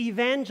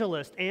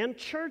evangelist, and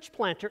church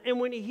planter. And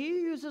when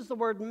he uses the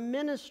word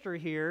minister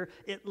here,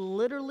 it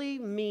literally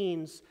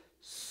means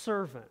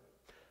servant.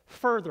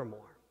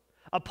 Furthermore,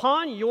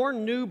 upon your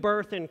new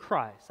birth in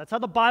Christ, that's how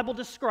the Bible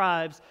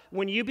describes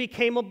when you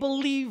became a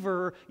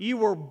believer, you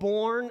were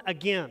born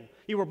again.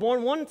 You were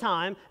born one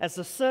time as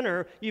a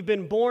sinner. You've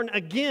been born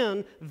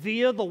again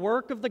via the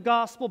work of the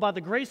gospel, by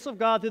the grace of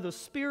God, through the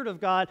Spirit of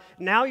God.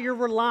 Now you're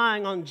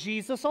relying on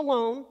Jesus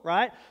alone,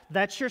 right?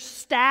 That's your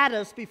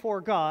status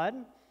before God.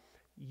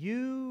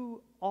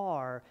 You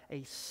are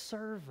a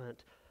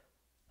servant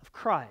of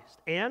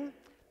Christ. And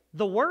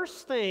the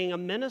worst thing a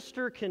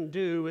minister can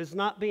do is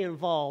not be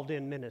involved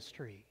in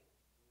ministry.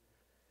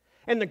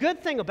 And the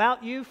good thing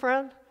about you,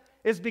 friend,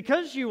 is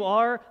because you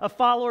are a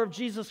follower of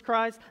Jesus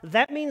Christ,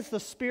 that means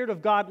the Spirit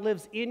of God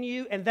lives in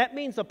you, and that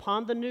means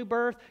upon the new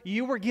birth,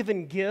 you were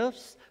given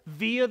gifts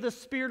via the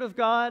Spirit of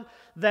God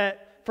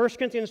that 1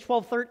 Corinthians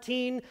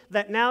 12:13,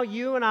 that now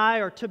you and I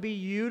are to be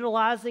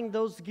utilizing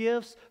those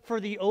gifts for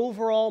the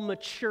overall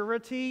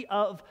maturity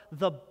of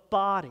the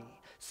body.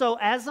 So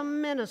as a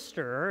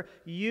minister,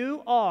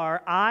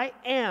 I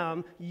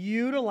am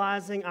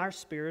utilizing our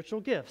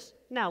spiritual gifts.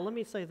 Now, let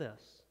me say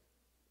this.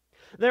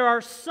 There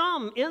are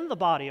some in the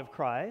body of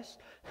Christ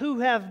who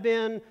have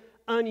been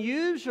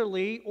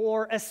unusually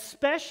or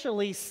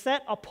especially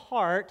set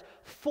apart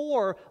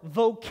for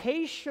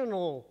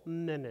vocational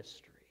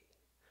ministry.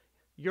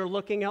 You're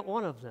looking at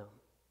one of them.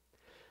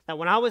 Now,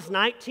 when I was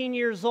 19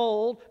 years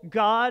old,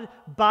 God,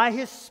 by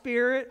His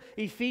Spirit,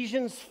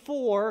 Ephesians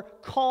 4,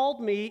 called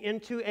me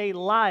into a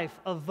life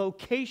of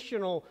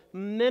vocational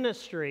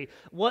ministry.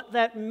 What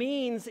that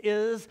means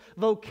is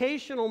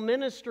vocational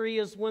ministry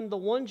is when the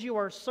ones you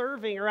are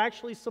serving are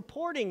actually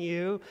supporting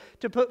you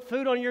to put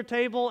food on your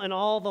table and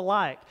all the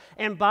like.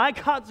 And by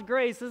God's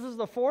grace, this is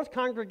the fourth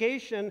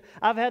congregation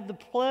I've had the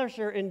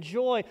pleasure and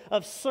joy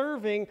of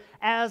serving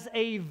as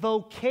a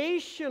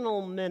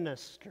vocational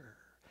minister.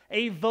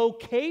 A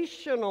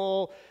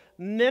vocational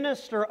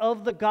minister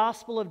of the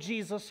gospel of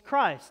Jesus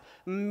Christ.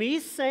 Me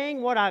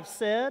saying what I've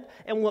said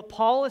and what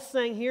Paul is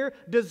saying here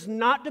does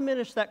not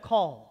diminish that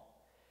call.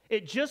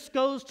 It just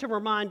goes to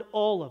remind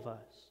all of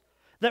us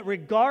That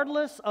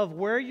regardless of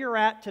where you're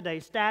at today,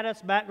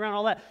 status, background,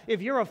 all that,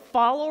 if you're a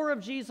follower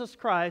of Jesus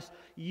Christ,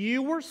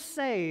 you were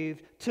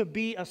saved to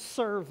be a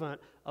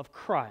servant of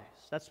Christ.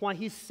 That's why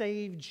He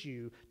saved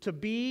you, to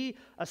be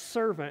a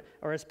servant,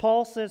 or as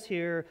Paul says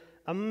here,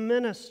 a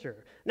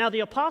minister. Now,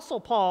 the Apostle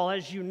Paul,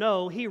 as you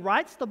know, he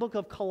writes the book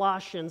of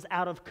Colossians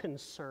out of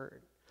concern.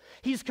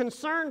 He's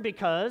concerned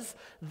because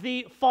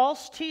the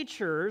false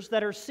teachers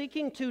that are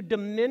seeking to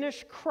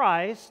diminish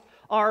Christ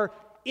are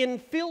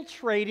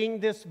infiltrating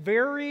this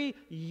very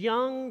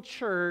young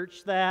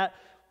church that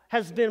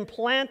has been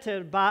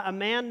planted by a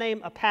man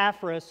named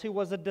Epaphras, who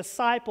was a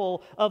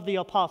disciple of the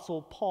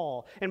Apostle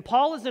Paul. And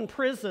Paul is in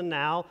prison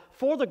now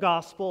for the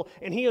gospel,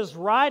 and he is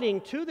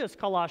writing to this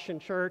Colossian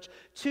church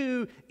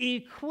to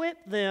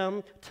equip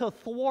them to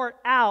thwart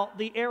out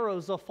the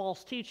arrows of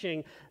false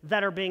teaching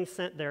that are being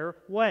sent their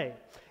way.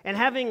 And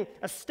having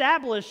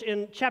established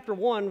in chapter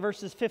 1,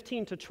 verses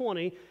 15 to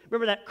 20,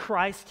 remember that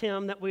Christ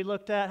hymn that we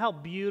looked at? How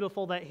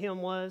beautiful that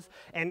hymn was.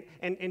 And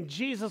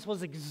Jesus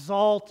was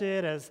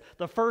exalted as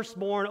the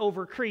firstborn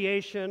over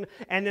creation,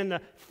 and then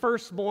the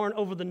firstborn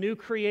over the new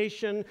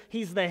creation.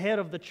 He's the head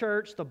of the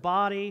church, the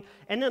body.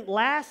 And then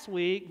last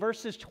week,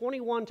 verses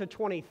 21 to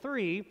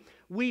 23,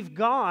 we've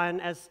gone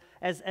as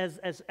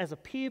a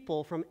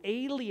people from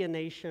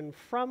alienation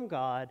from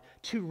God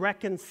to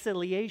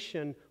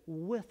reconciliation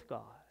with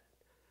God.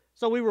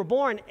 So we were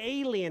born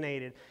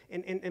alienated.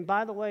 And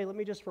by the way, let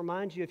me just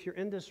remind you, if you're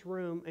in this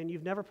room and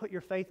you've never put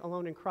your faith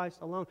alone in Christ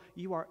alone,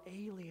 you are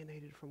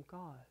alienated from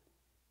God.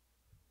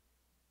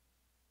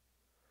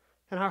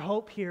 And our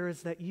hope here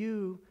is that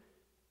you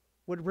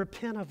would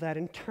repent of that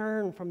and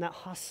turn from that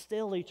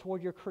hostility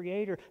toward your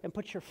Creator and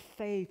put your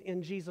faith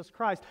in Jesus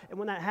Christ. And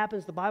when that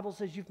happens, the Bible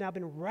says you've now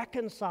been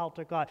reconciled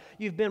to God.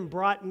 You've been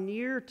brought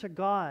near to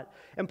God.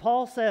 And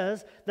Paul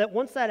says that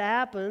once that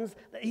happens,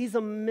 that he's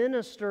a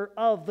minister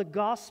of the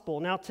gospel.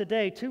 Now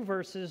today, 2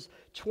 verses,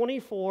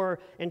 24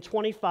 and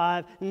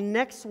 25.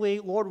 Next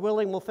week, Lord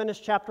willing, we'll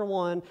finish chapter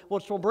 1,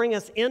 which will bring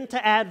us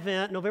into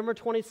Advent, November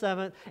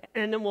 27th,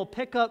 and then we'll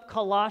pick up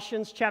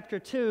Colossians chapter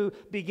 2,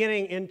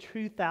 beginning in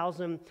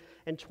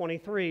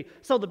 2023.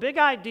 So the big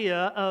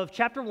idea of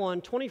chapter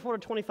 1, 24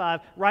 to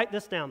 25, write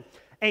this down.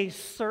 A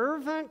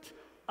servant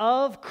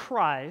of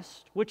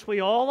Christ, which we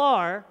all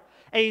are,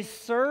 a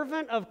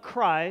servant of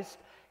Christ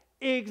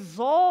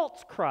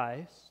exalts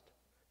Christ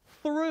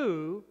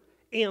through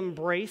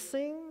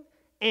embracing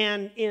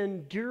and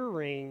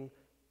enduring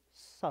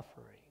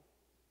suffering.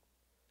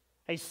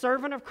 A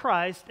servant of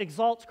Christ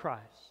exalts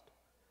Christ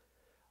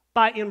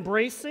by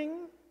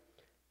embracing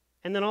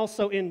and then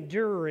also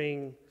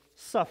enduring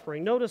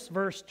suffering. Notice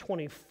verse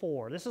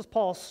 24. This is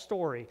Paul's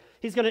story.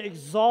 He's going to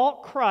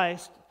exalt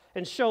Christ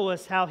and show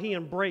us how he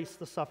embraced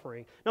the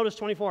suffering. Notice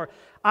 24.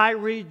 I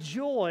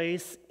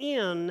rejoice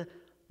in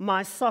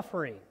my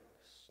sufferings.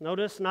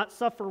 Notice not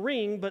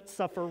suffering, but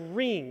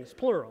sufferings,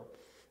 plural.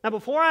 Now,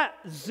 before I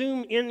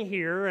zoom in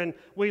here and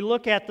we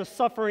look at the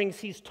sufferings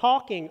he's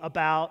talking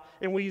about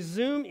and we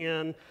zoom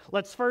in,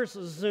 let's first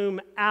zoom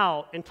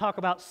out and talk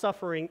about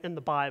suffering in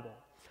the Bible.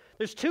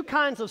 There's two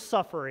kinds of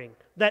suffering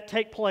that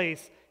take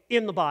place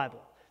in the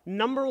Bible.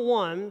 Number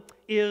one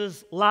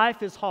is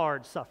life is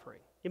hard suffering.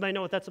 Anybody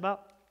know what that's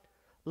about?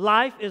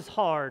 Life is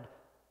hard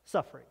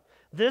suffering.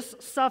 This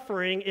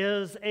suffering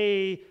is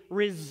a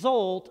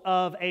result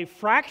of a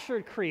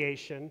fractured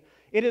creation.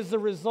 It is the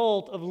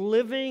result of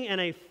living in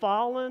a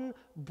fallen,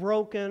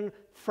 broken,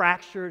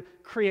 fractured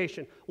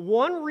creation.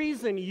 One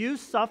reason you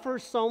suffer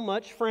so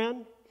much,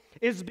 friend,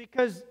 is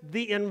because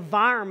the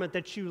environment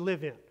that you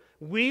live in.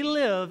 We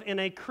live in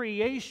a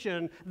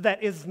creation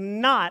that is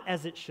not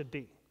as it should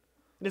be.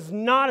 It is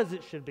not as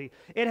it should be.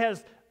 It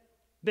has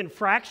been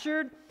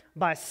fractured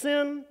by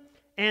sin,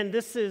 and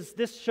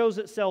this shows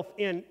itself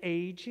in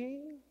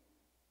aging.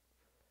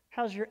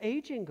 How's your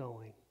aging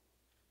going?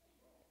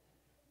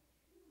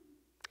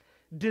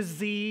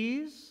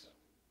 Disease,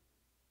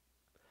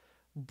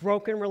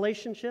 broken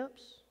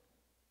relationships,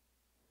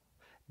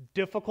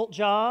 difficult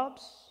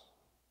jobs,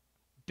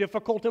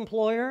 difficult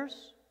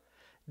employers,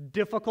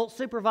 difficult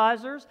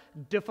supervisors,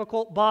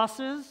 difficult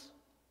bosses,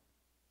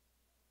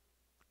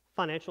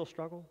 financial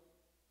struggle,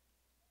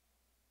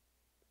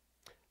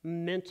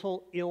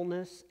 mental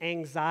illness,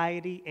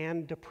 anxiety,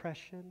 and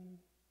depression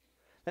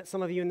that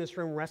some of you in this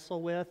room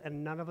wrestle with,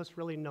 and none of us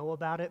really know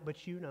about it,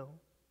 but you know.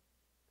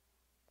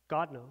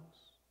 God knows.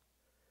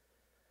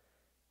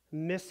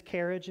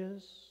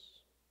 Miscarriages,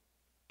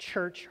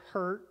 church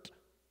hurt,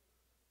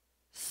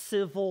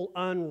 civil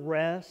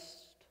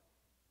unrest,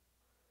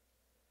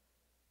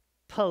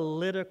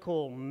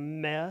 political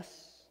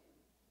mess.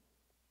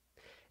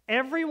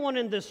 Everyone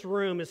in this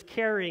room is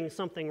carrying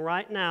something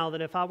right now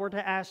that if I were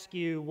to ask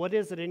you, what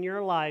is it in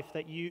your life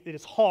that it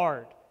is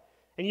hard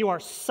and you are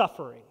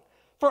suffering?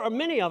 For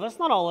many of us,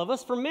 not all of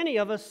us, for many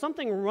of us,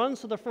 something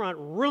runs to the front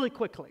really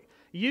quickly.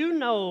 You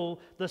know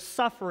the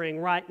suffering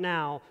right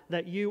now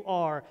that you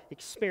are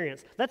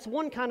experiencing. That's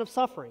one kind of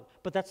suffering,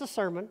 but that's a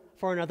sermon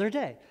for another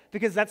day,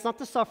 because that's not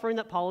the suffering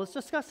that Paul is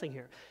discussing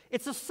here.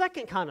 It's a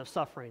second kind of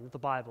suffering that the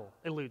Bible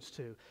alludes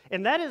to,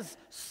 and that is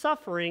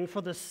suffering for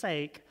the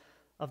sake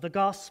of the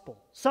gospel.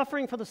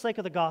 Suffering for the sake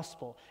of the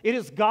gospel. It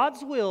is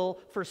God's will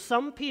for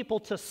some people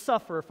to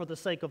suffer for the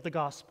sake of the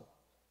gospel.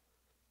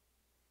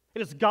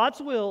 It is God's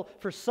will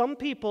for some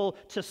people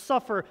to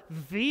suffer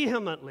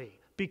vehemently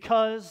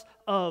because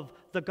of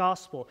the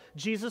gospel.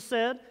 Jesus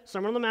said,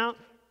 Sermon on the Mount,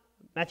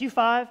 Matthew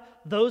 5,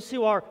 those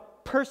who are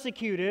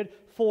persecuted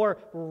for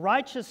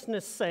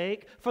righteousness'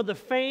 sake, for the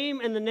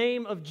fame and the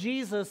name of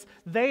Jesus,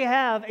 they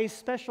have a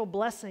special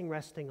blessing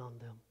resting on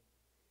them.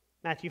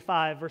 Matthew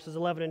 5, verses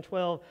 11 and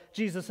 12,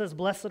 Jesus says,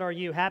 blessed are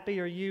you, happy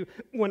are you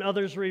when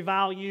others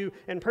revile you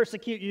and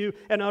persecute you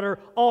and utter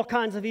all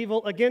kinds of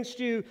evil against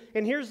you.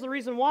 And here's the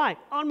reason why.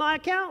 On my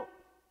account.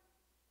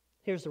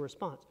 Here's the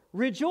response.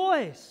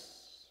 Rejoice.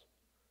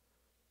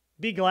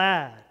 Be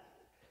glad,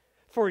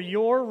 for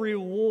your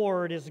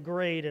reward is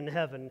great in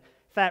heaven. In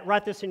fact,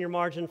 write this in your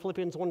margin,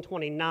 Philippians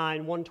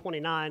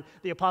 1:29,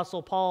 the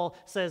Apostle Paul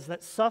says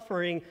that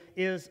suffering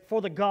is,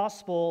 for the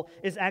gospel,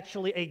 is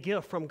actually a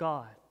gift from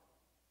God.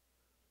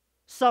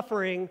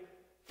 Suffering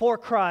for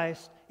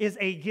Christ is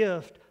a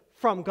gift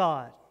from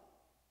God.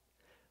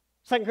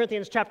 2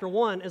 Corinthians chapter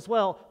 1 as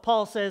well,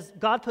 Paul says,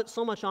 God put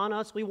so much on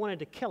us, we wanted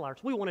to kill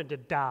ourselves. We wanted to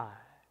die.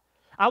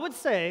 I would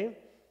say,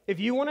 if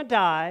you want to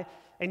die,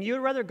 and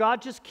you'd rather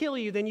God just kill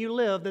you than you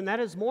live, then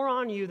that is more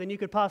on you than you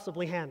could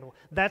possibly handle.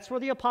 That's where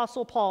the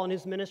Apostle Paul and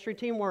his ministry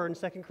team were in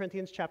 2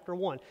 Corinthians chapter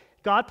 1.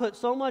 God put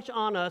so much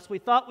on us, we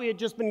thought we had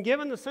just been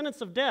given the sentence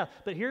of death.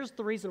 But here's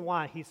the reason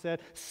why, he said,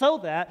 so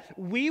that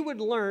we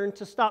would learn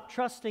to stop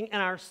trusting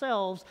in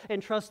ourselves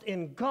and trust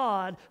in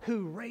God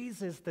who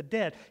raises the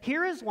dead.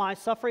 Here is why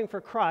suffering for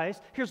Christ,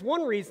 here's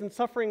one reason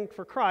suffering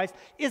for Christ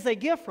is a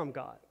gift from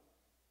God.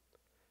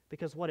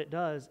 Because what it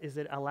does is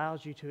it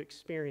allows you to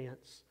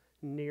experience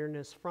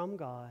nearness from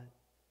God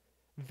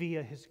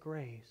via His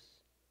grace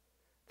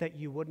that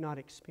you would not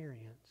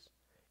experience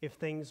if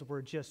things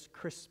were just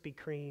Krispy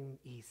Kreme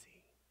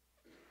easy.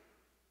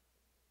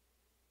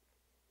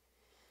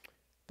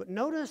 But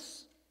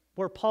notice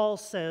where Paul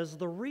says,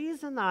 the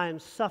reason I'm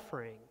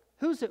suffering,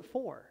 who's it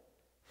for?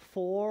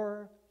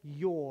 For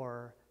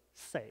your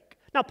sake.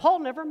 Now, Paul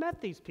never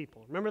met these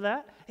people. Remember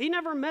that? He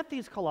never met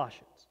these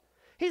Colossians.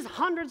 He's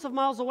hundreds of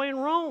miles away in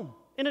Rome,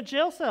 in a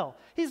jail cell.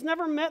 He's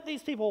never met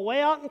these people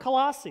way out in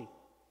Colossae.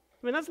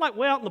 I mean, that's like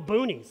way out in the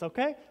boonies,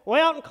 okay?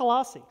 Way out in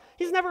Colossae.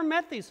 He's never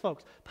met these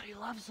folks, but he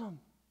loves them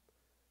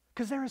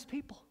because they're his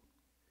people.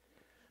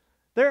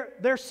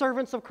 They're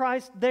servants of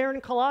Christ there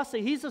in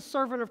Colossae. He's a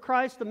servant of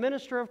Christ, the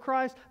minister of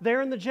Christ.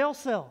 They're in the jail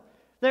cell.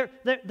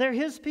 They're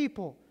his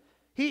people.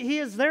 He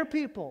is their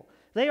people.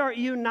 They are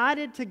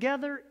united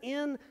together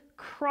in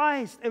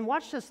Christ. And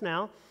watch this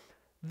now.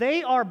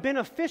 They are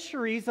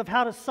beneficiaries of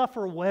how to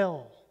suffer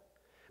well.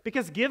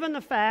 Because given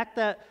the fact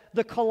that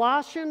the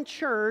Colossian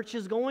church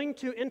is going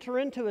to enter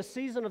into a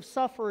season of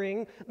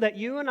suffering that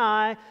you and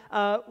I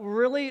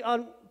really,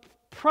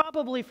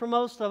 probably for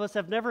most of us,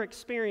 have never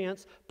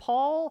experienced,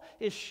 Paul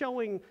is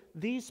showing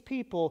these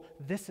people,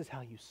 this is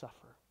how you suffer.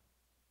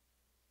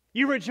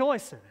 You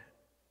rejoice in it.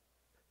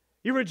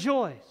 You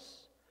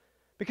rejoice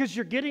because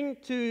you're getting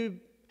to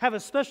have a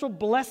special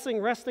blessing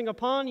resting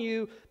upon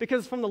you,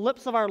 because from the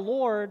lips of our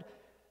Lord,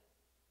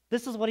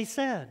 this is what he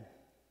said.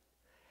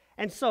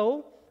 And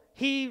so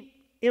he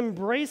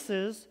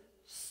embraces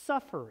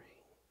suffering.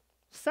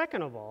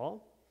 Second of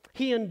all,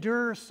 he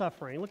endures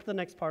suffering. Look at the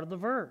next part of the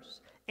verse.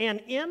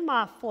 And in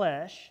my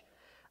flesh,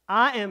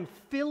 I am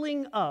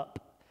filling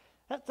up.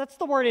 That's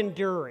the word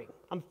enduring.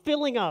 I'm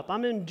filling up.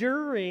 I'm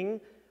enduring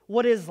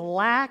what is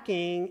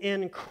lacking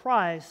in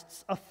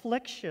Christ's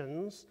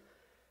afflictions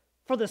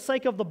for the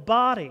sake of the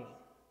body,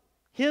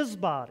 his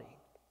body,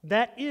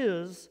 that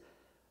is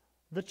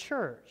the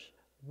church.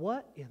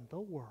 What in the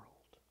world?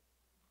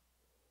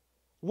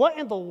 What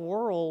in the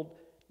world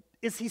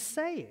is he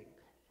saying?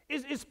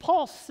 Is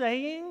Paul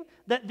saying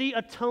that the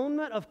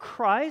atonement of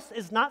Christ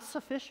is not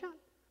sufficient?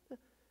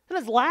 It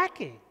is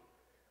lacking.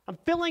 I'm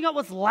filling up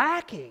what's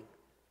lacking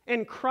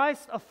in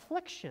Christ's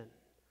affliction.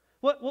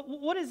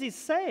 What is he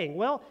saying?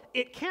 Well,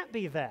 it can't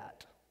be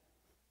that.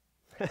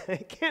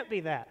 It can't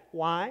be that.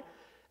 Why?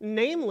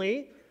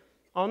 Namely,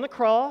 on the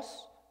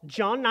cross,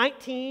 John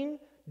 19,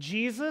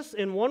 Jesus,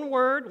 in one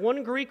word,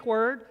 one Greek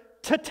word,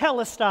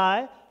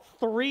 tetelestai,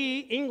 3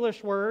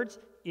 English words,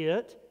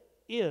 it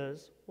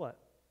is what?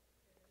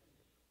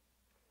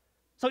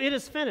 So it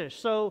is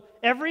finished. So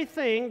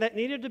everything that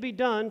needed to be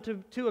done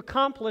to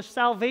accomplish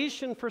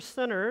salvation for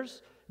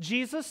sinners,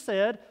 Jesus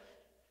said,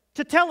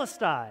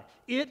 tetelestai,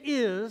 it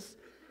is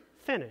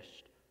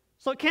finished.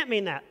 So it can't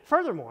mean that.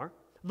 Furthermore,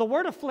 the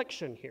word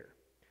affliction here,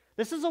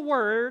 This is a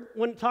word,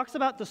 when it talks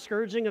about the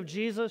scourging of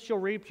Jesus, you'll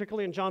read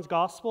particularly in John's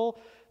Gospel,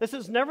 this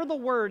is never the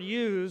word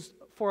used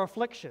for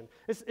affliction.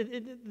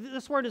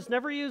 This word is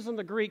never used in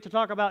the Greek to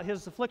talk about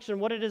his affliction.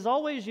 What it is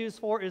always used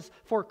for is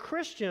for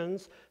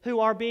Christians who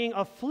are being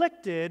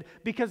afflicted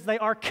because they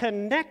are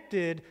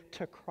connected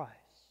to Christ.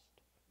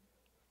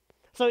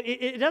 So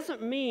it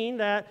doesn't mean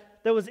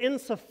that there was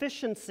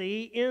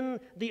insufficiency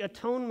in the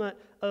atonement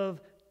of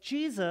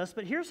Jesus,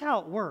 but here's how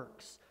it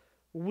works.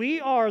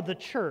 We are the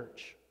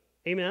church.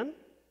 Amen?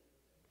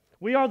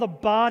 We are the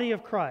body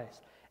of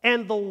Christ.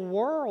 And the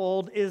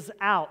world is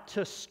out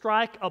to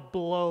strike a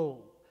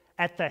blow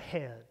at the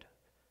head.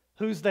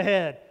 Who's the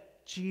head?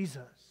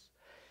 Jesus.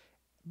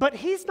 But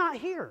he's not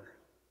here.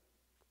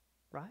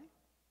 Right?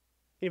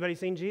 Anybody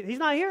seen Jesus? He's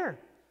not here.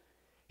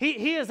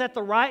 He is at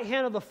the right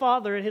hand of the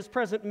Father in his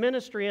present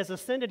ministry as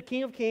ascended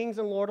King of Kings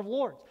and Lord of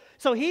Lords.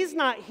 So he's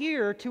not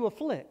here to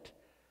afflict.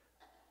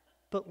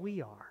 But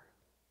we are.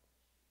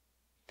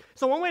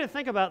 So one way to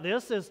think about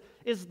this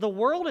is the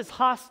world is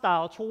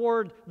hostile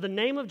toward the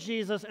name of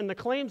Jesus and the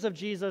claims of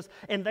Jesus,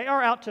 and they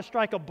are out to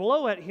strike a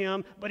blow at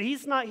him, but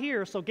he's not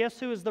here, so guess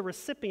who is the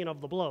recipient of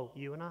the blow?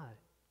 You and I.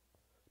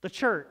 The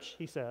church,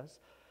 he says.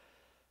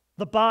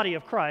 The body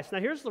of Christ. Now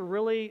here's the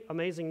really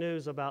amazing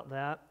news about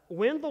that.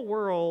 When the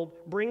world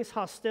brings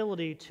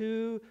hostility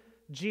to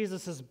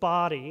Jesus'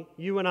 body,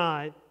 you and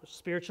I,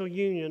 spiritual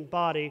union,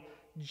 body,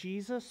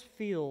 Jesus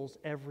feels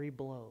every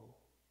blow.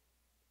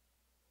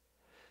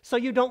 So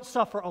you don't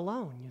suffer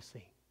alone, you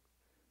see.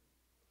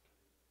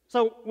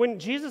 So when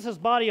Jesus'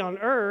 body on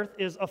earth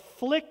is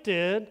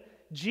afflicted,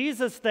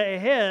 Jesus, the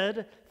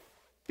head,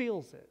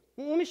 feels it.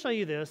 Let me show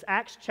you this.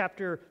 Acts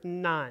chapter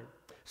 9.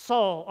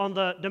 Saul on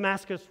the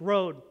Damascus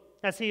road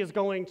as he is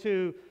going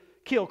to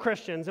kill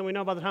Christians. And we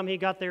know by the time he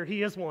got there,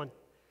 he is one.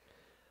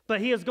 But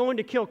he is going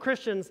to kill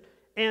Christians.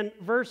 And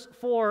verse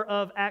 4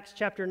 of Acts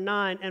chapter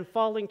 9, and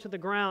falling to the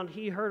ground,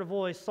 he heard a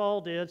voice,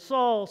 Saul did,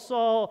 Saul,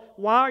 Saul,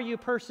 why are you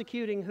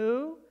persecuting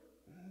who?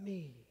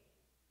 Me.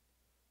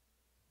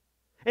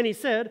 And he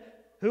said,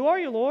 who are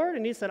you, Lord?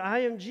 And he said, I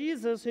am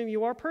Jesus whom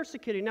you are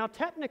persecuting. Now,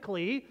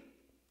 technically,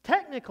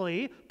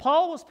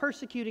 Paul was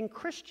persecuting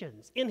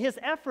Christians in his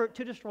effort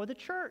to destroy the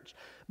church.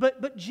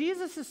 But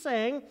Jesus is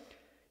saying,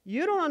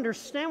 you don't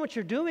understand what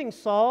you're doing,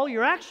 Saul.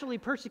 You're actually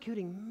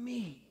persecuting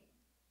me.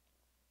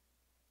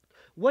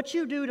 What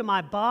you do to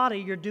my body,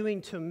 you're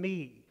doing to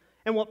me.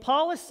 And what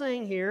Paul is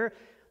saying here,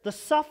 the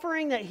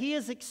suffering that he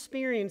is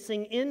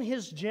experiencing in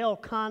his jail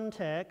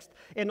context,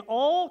 and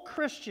all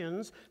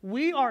Christians,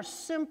 we are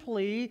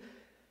simply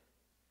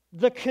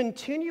the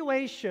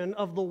continuation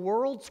of the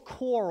world's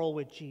quarrel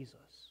with Jesus.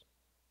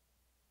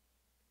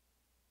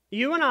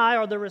 You and I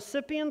are the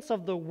recipients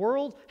of the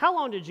world. How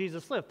long did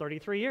Jesus live?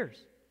 33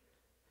 years.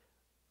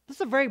 This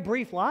is a very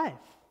brief life,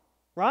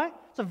 right?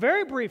 It's a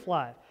very brief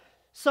life.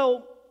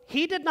 So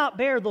he did not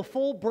bear the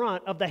full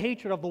brunt of the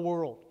hatred of the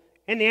world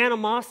and the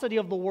animosity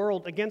of the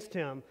world against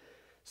him.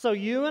 So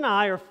you and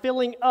I are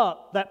filling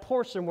up that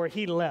portion where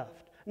he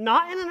left.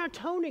 Not in an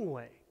atoning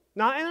way.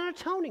 Not in an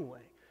atoning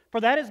way.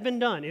 For that has been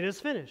done. It is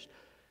finished.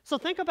 So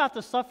think about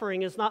the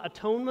suffering is not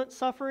atonement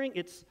suffering,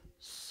 it's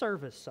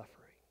service suffering.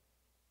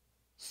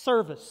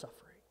 Service suffering.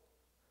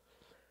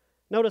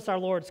 Notice our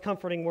Lord's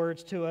comforting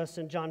words to us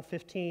in John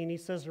 15. He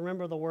says,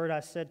 remember the word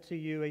I said to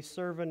you, a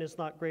servant is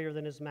not greater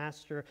than his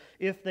master.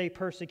 If they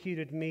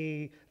persecuted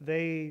me,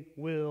 they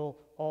will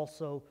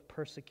also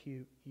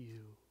persecute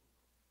you.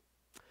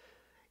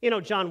 You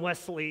know, John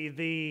Wesley,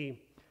 the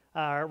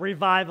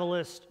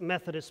revivalist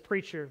Methodist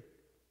preacher,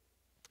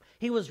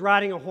 he was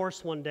riding a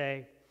horse one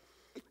day,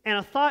 and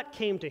a thought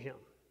came to him.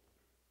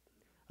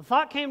 A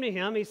thought came to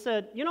him. He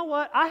said, you know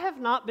what? I have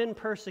not been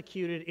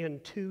persecuted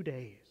in 2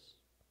 days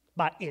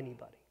by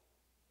anybody.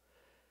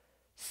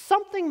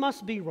 Something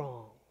must be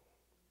wrong.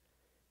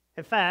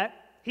 In fact,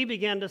 he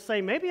began to say,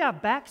 maybe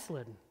I've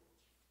backslidden.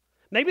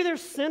 Maybe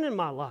there's sin in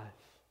my life.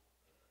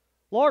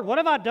 Lord, what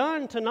have I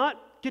done to not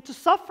get to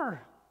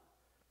suffer?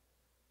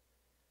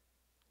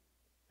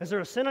 Is there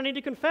a sin I need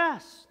to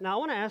confess? Now, I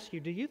want to ask you,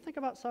 do you think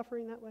about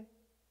suffering that way?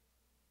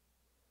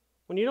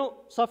 When you don't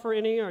suffer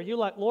any, are you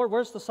like, Lord,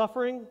 where's the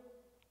suffering?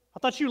 I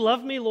thought you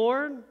loved me,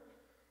 Lord.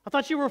 I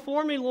thought you were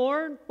for me,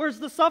 Lord. Where's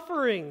the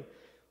suffering?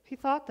 He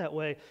thought that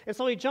way. And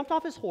so he jumped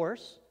off his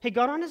horse. He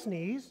got on his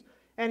knees,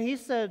 and he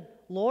said,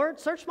 Lord,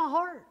 search my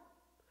heart.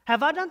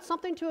 Have I done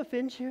something to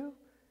offend you?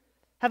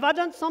 Have I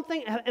done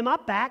something? Am I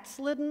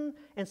backslidden?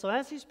 And so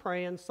as he's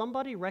praying,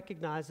 somebody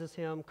recognizes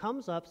him,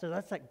 comes up, says,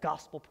 that's that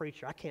gospel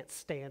preacher. I can't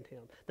stand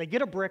him. They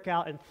get a brick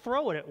out and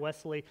throw it at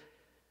Wesley.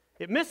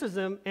 It misses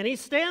him, and he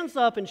stands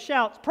up and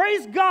shouts,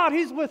 praise God,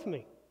 he's with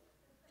me.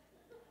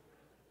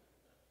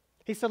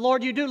 He said,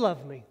 Lord, you do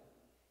love me.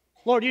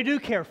 Lord, you do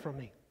care for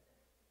me.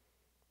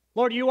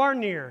 Lord, you are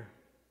near.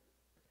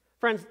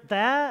 Friends,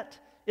 that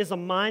is a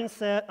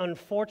mindset,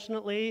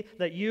 unfortunately,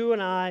 that you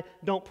and I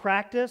don't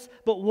practice.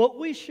 But what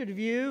we should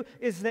view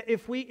is that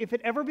if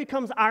it ever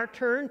becomes our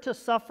turn to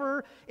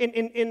suffer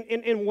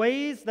in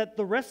ways that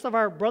the rest of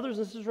our brothers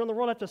and sisters around the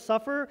world have to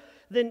suffer,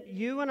 then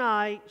you and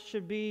I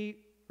should be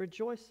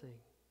rejoicing.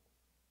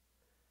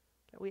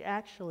 that we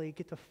actually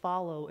get to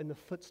follow in the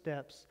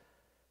footsteps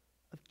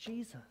of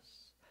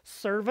Jesus.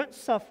 Servant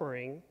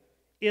suffering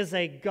is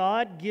a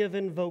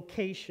God-given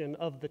vocation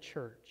of the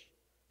church.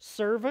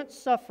 Servant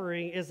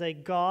suffering is a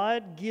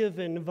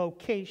God-given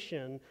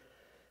vocation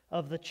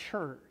of the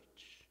church.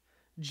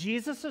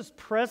 Jesus'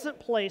 present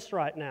place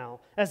right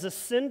now as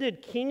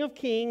ascended King of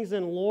Kings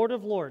and Lord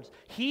of Lords,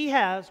 He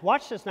has,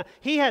 watch this now,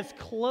 He has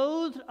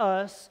clothed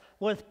us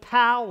with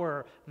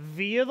power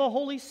via the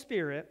Holy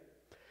Spirit,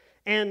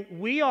 and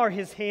we are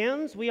His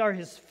hands, we are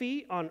His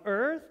feet on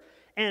earth,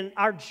 and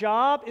our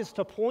job is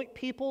to point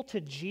people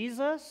to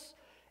Jesus,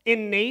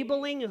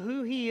 enabling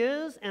who He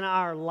is in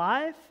our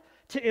life,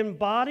 to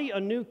embody a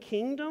new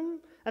kingdom.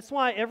 That's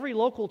why every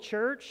local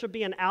church should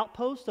be an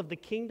outpost of the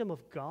kingdom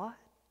of God.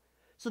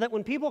 So that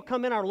when people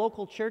come in our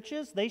local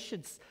churches, they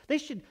should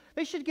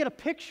get a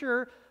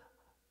picture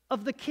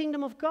of the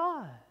kingdom of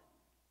God.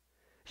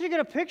 They should get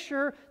a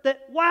picture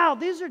that, wow,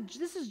 this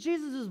is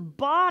Jesus'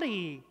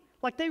 body.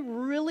 Like they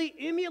really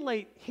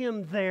emulate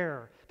Him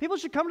there. People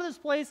should come to this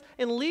place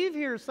and leave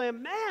here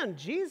saying, man,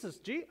 Jesus,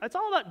 it's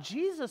all about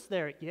Jesus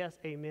there. Yes,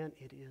 amen,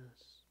 it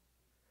is.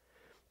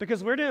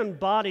 Because we're to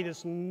embody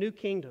this new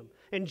kingdom.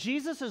 And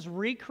Jesus is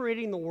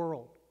recreating the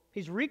world.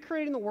 He's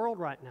recreating the world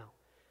right now.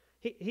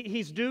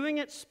 He's doing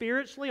it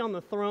spiritually on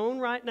the throne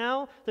right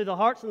now through the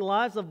hearts and the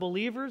lives of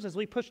believers as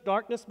we push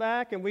darkness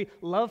back and we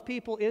love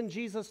people in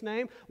Jesus'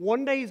 name.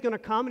 One day He's going to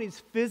come and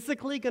He's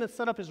physically going to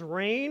set up His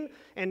reign.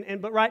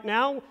 But right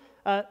now,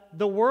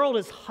 the world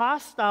is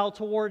hostile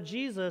toward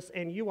Jesus,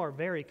 and you are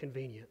very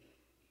convenient.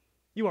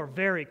 You are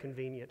very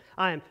convenient.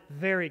 I am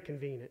very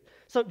convenient.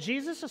 So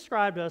Jesus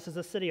described us as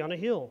a city on a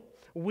hill.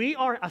 We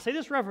are, I say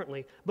this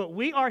reverently, but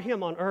we are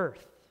Him on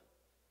earth.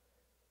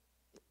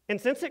 And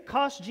since it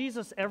cost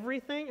Jesus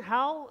everything,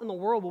 how in the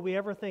world will we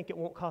ever think it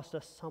won't cost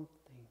us something?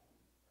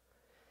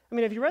 I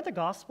mean, have you read the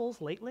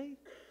Gospels lately?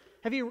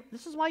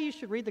 This is why you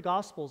should read the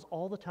Gospels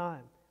all the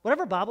time.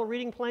 Whatever Bible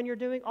reading plan you're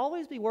doing,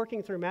 always be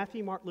working through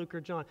Matthew, Mark, Luke, or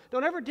John.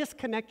 Don't ever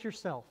disconnect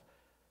yourself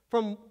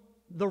from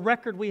the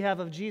record we have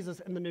of Jesus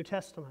in the New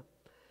Testament.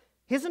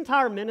 His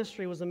entire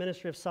ministry was a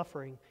ministry of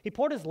suffering. He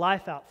poured His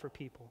life out for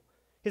people.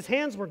 His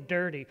hands were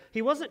dirty.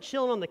 He wasn't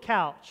chilling on the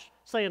couch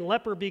saying,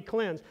 leper be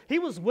cleansed. He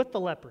was with the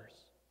lepers.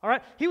 All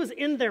right? He was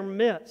in their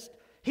midst.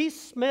 He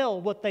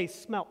smelled what they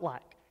smelt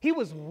like. He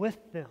was with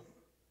them,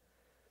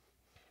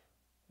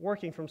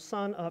 working from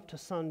sun up to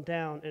sun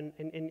down. And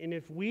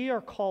if we are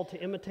called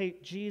to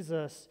imitate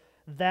Jesus,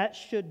 that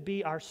should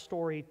be our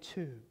story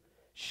too.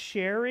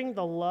 Sharing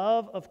the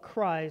love of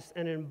Christ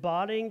and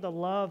embodying the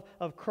love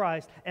of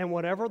Christ. And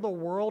whatever the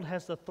world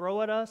has to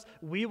throw at us,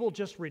 we will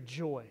just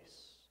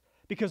rejoice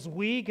because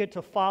we get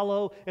to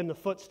follow in the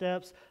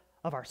footsteps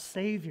of our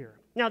Savior.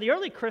 Now, the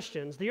early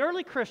Christians,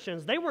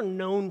 they were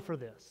known for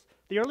this.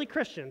 The early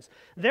Christians,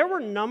 there were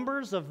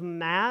numbers of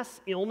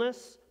mass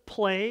illness,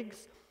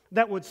 plagues,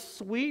 that would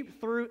sweep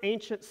through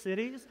ancient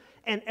cities,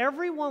 and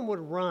everyone would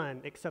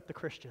run except the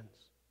Christians.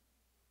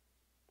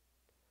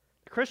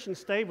 The Christians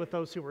stayed with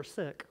those who were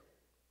sick.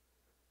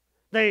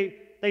 They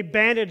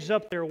bandaged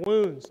up their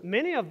wounds.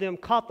 Many of them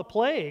caught the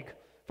plague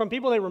from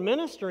people they were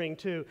ministering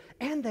to,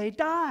 and they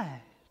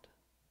died.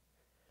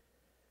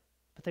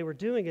 But they were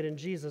doing it in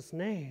Jesus'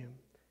 name.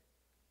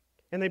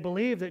 And they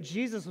believed that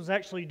Jesus was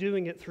actually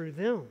doing it through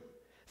them.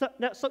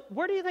 So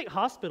where do you think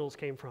hospitals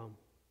came from?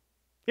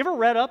 You ever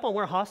read up on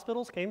where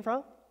hospitals came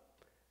from?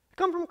 They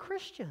come from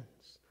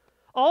Christians.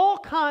 All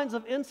kinds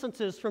of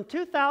instances from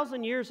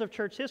 2,000 years of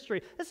church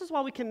history. This is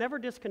why we can never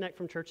disconnect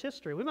from church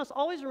history. We must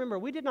always remember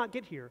we did not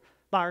get here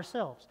by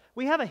ourselves.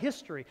 We have a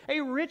history,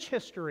 a rich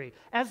history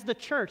as the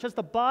church, as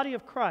the body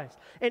of Christ.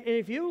 And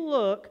if you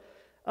look,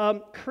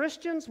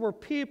 Christians were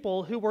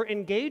people who were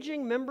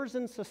engaging members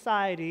in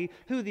society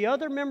who the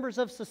other members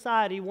of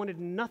society wanted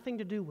nothing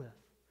to do with.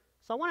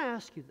 So I want to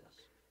ask you this.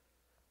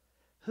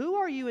 Who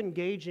are you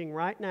engaging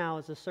right now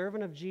as a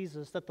servant of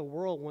Jesus that the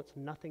world wants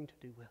nothing to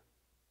do with?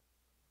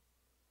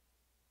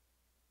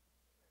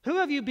 Who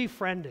have you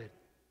befriended?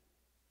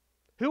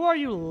 Who are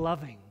you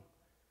loving?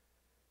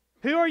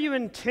 Who are you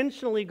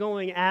intentionally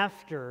going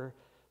after?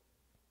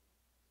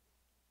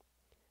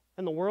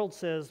 And the world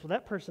says, well,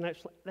 that person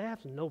actually, they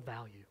have no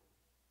value.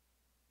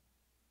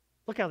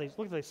 Look how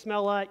they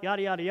smell like,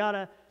 yada, yada,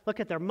 yada.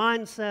 Look at their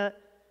mindset.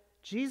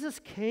 Jesus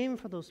came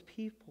for those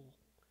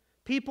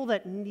people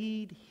that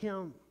need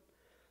Him.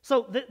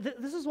 So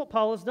this is what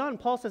Paul has done.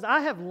 Paul says,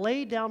 I have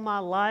laid down my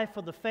life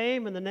for the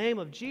fame and the name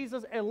of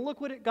Jesus, and look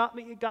what it got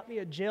me. It got me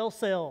a jail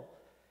cell.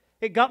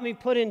 It got me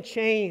put in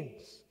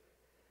chains.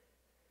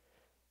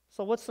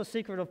 So what's the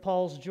secret of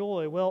Paul's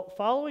joy? Well,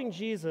 following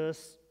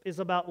Jesus is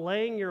about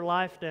laying your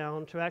life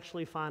down to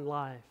actually find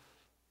life.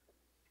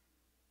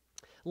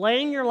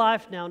 Laying your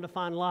life down to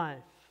find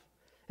life.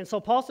 And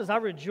so Paul says, I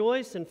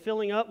rejoice in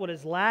filling up what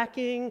is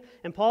lacking.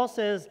 And Paul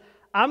says,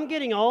 I'm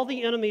getting all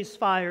the enemy's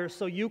fire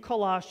so you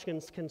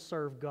Colossians can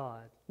serve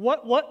God.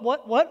 What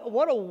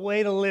a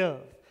way to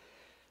live.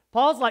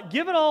 Paul's like,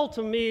 give it all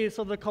to me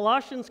so the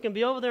Colossians can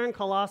be over there in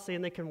Colossae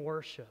and they can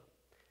worship.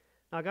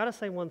 Now, I got to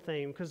say one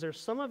thing, because there's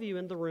some of you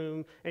in the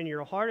room and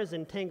your heart is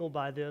entangled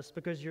by this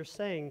because you're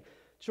saying,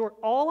 George,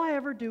 all I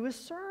ever do is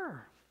serve.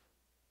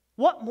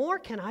 What more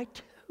can I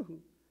do?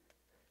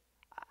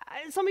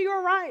 Some of you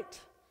are right.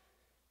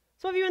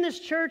 Some of you in this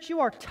church, you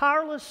are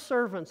tireless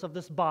servants of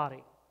this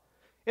body.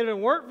 And if it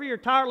weren't for your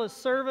tireless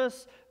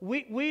service,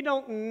 we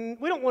don't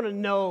want to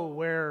know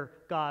where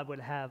God would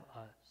have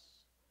us.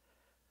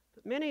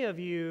 But many of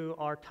you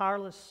are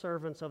tireless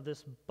servants of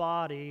this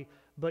body,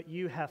 but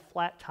you have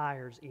flat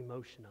tires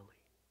emotionally.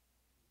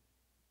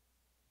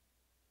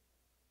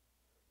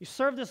 You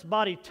serve this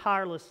body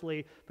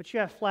tirelessly, but you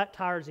have flat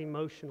tires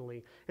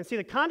emotionally. And see,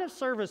 the kind of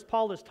service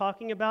Paul is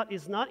talking about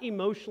is not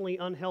emotionally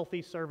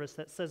unhealthy service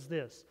that says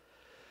this: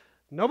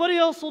 nobody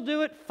else will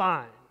do it,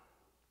 fine.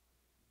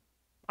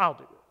 I'll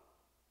do it.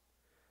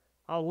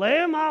 I'll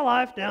lay my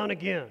life down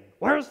again.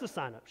 Where's the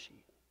sign-up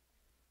sheet?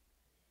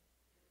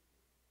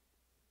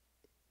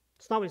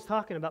 It's not what he's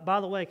talking about.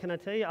 By the way, can I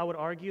tell you, I would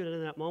argue that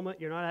in that moment,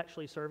 you're not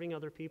actually serving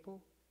other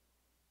people.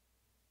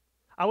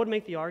 I would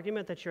make the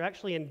argument that you're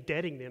actually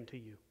indebting them to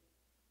you.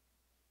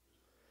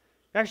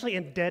 You're actually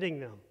indebting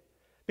them.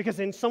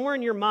 Because somewhere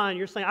in your mind,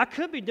 you're saying, I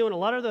could be doing a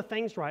lot of other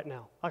things right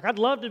now. Like, I'd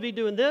love to be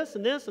doing this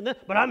and this and this,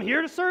 but I'm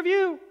here to serve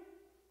you.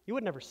 You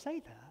would never say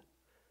that.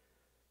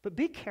 But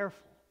be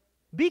careful.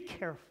 Be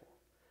careful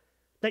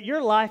that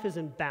your life is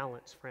in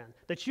balance, friend.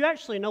 That you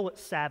actually know what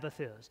Sabbath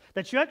is.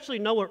 That you actually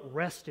know what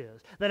rest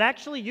is. That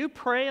actually you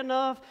pray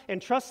enough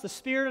and trust the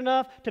Spirit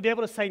enough to be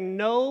able to say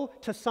no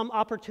to some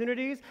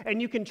opportunities.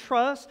 And you can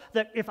trust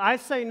that if I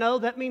say no,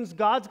 that means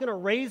God's going to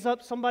raise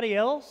up somebody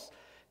else.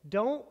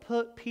 Don't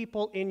put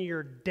people in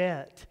your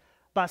debt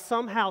by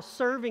somehow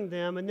serving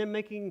them and then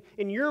making,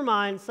 in your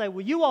mind, say,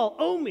 well, you all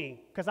owe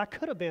me because I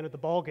could have been at the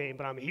ball game,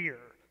 but I'm here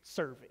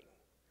serving.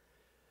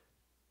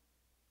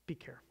 Be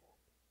careful.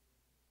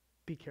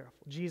 Be careful.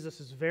 Jesus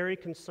is very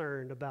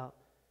concerned about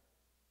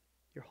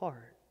your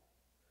heart.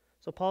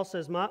 So Paul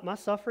says, my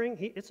suffering,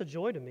 it's a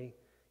joy to me.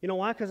 You know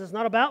why? Because it's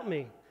not about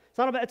me.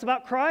 It's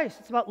about Christ.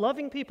 It's about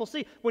loving people.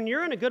 See, when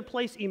you're in a good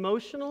place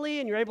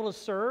emotionally and you're able to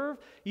serve,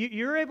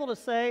 you're able to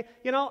say,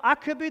 you know, I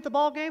could be at the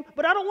ball game,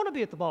 but I don't want to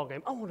be at the ball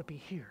game. I want to be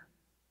here.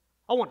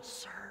 I want to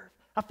serve.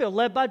 I feel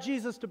led by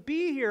Jesus to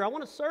be here. I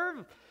want to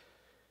serve.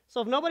 So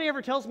if nobody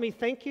ever tells me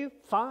thank you,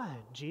 fine.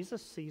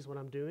 Jesus sees what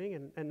I'm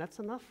doing, and that's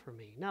enough for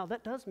me. Now,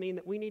 that does mean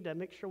that we need to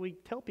make sure we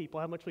tell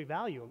people how much we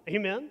value them.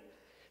 Amen?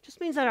 It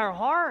just means that our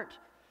heart,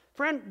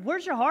 friend,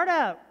 where's your heart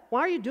at? Why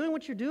are you doing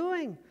what you're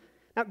doing?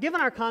 Now, given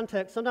our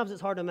context, sometimes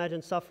it's hard to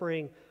imagine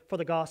suffering for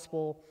the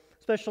gospel,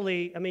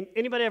 especially,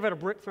 anybody ever had a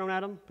brick thrown at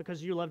them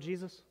because you love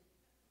Jesus?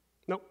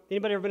 Nope.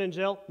 Anybody ever been in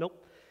jail?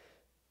 Nope.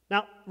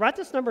 Now, write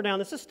this number down.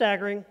 This is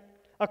staggering.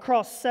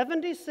 Across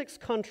 76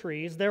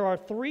 countries, there are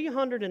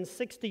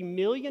 360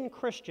 million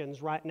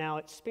Christians right now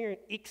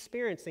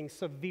experiencing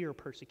severe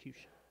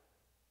persecution.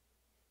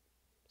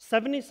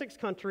 76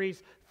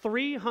 countries,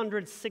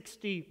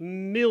 360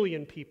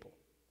 million people.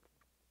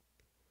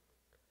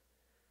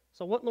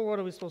 So what in the world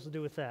are we supposed to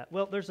do with that?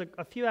 Well, there's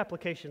a few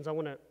applications I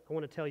want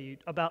to tell you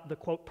about the,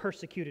 quote,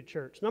 persecuted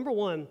church. Number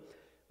one,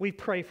 we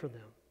pray for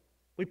them.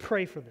 We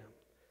pray for them.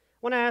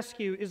 I want to ask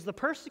you, is the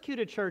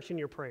persecuted church in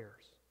your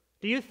prayers?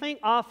 Do you think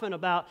often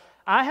about,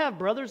 I have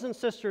brothers and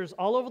sisters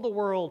all over the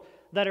world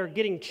that are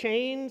getting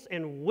chains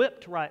and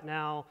whipped right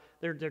now.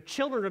 Their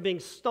children are being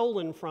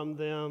stolen from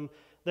them.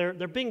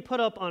 They're being put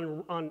up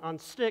on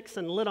sticks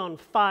and lit on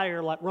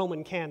fire like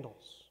Roman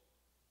candles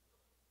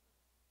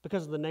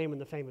because of the name and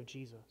the fame of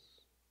Jesus.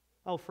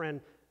 Oh, friend,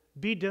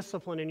 be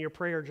disciplined in your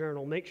prayer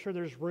journal. Make sure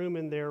there's room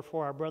in there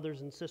for our brothers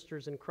and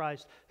sisters in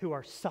Christ who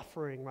are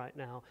suffering right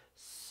now.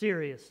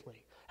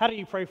 Seriously. How do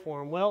you pray for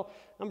them? Well,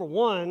 number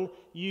one,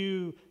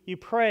 you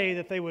pray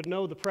that they would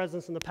know the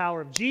presence and the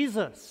power of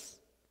Jesus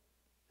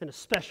in a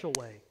special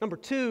way. Number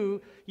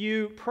two,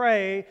 you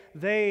pray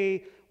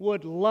they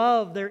would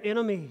love their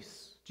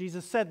enemies.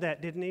 Jesus said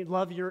that, didn't he?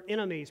 Love your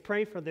enemies.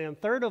 Pray for them.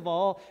 Third of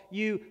all,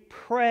 you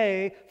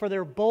pray for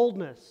their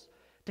boldness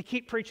to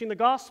keep preaching the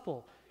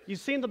gospel. You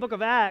see in the book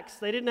of Acts,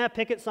 they didn't have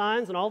picket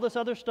signs and all this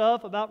other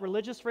stuff about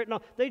religious freedom.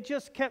 No, they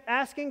just kept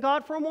asking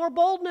God for more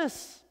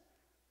boldness.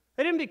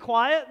 They didn't be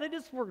quiet. They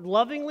just were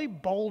lovingly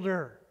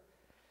bolder.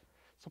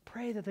 So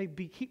pray that they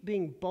keep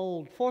being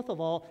bold. Fourth of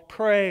all,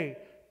 pray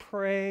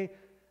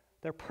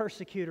their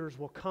persecutors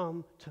will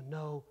come to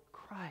know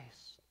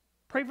Christ.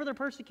 Pray for their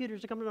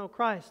persecutors to come to know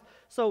Christ.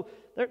 So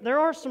there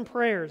are some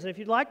prayers. And if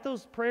you'd like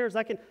those prayers,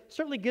 I can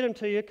certainly get them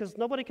to you because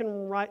nobody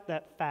can write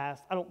that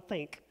fast, I don't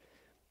think.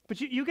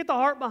 But you get the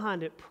heart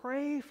behind it.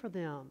 Pray for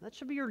them. That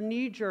should be your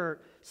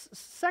knee-jerk.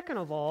 Second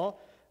of all,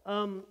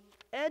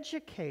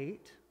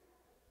 educate.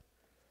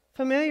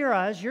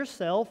 Familiarize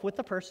yourself with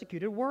the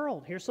persecuted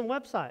world. Here's some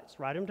websites.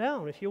 Write them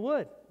down if you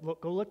would.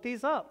 Go look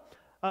these up.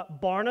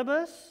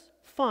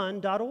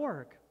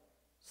 BarnabasFund.org.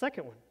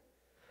 Second one.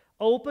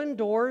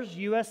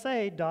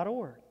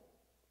 OpenDoorsUSA.org.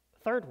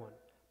 Third one.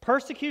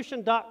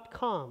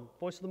 Persecution.com.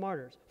 Voice of the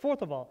Martyrs.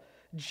 Fourth of all,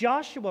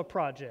 Joshua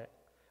Project.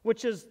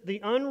 which is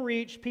the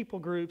unreached people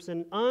groups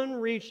and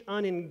unreached,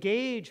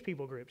 unengaged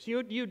people groups.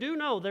 You do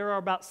know there are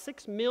about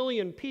 6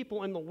 million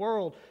people in the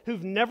world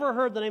who've never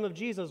heard the name of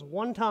Jesus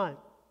one time.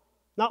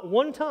 Not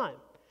one time.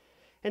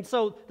 And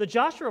so the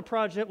Joshua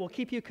Project will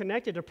keep you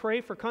connected to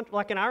pray for country.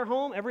 Like in our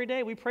home, every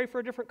day we pray for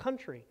a different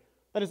country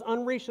that is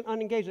unreached and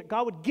unengaged, that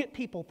God would get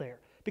people there.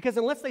 Because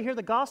unless they hear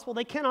the gospel,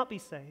 they cannot be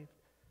saved.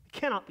 They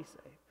cannot be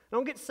saved.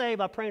 Don't get saved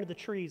by praying to the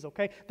trees,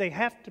 okay? They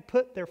have to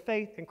put their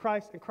faith in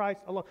Christ and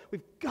Christ alone.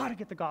 We've got to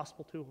get the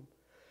gospel to them.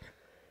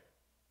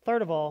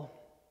 Third of all,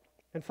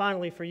 and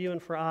finally for you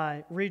and for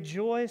I,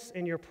 rejoice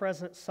in your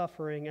present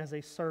suffering as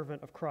a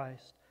servant of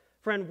Christ.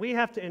 Friend, we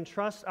have to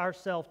entrust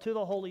ourselves to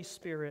the Holy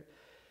Spirit.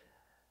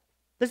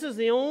 This is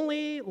the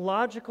only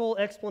logical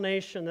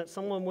explanation that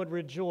someone would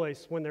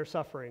rejoice when they're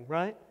suffering,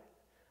 right?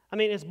 I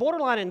mean, it's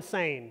borderline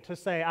insane to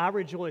say, I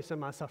rejoice in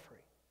my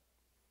suffering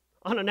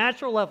on a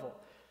natural level.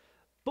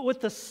 But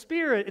with the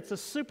Spirit, it's a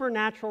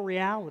supernatural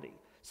reality.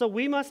 So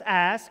we must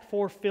ask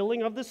for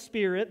filling of the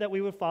Spirit that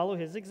we would follow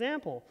His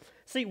example.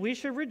 See, we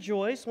should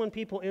rejoice when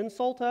people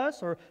insult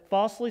us or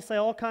falsely say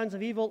all kinds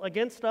of evil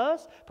against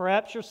us.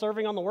 Perhaps you're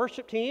serving on the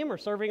worship team or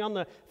serving on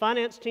the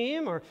finance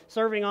team or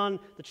serving on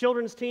the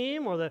children's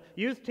team or the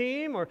youth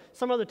team or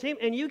some other team,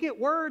 and you get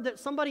word that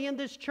somebody in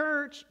this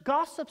church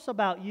gossips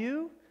about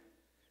you.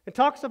 It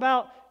talks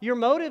about your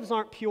motives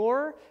aren't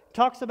pure. It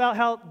talks about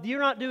how you're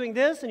not doing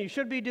this and you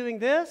should be doing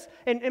this.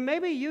 And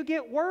maybe you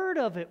get word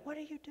of it. What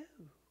do you do?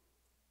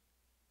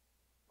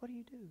 What do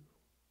you do?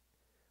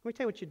 Let me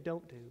tell you what you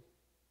don't do.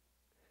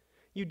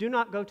 You do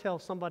not go tell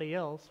somebody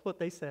else what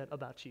they said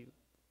about you.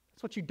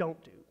 That's what you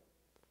don't do.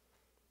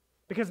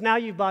 Because now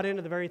you've bought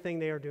into the very thing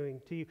they are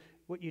doing to you.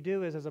 What you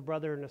do is, as a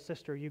brother and a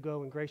sister, you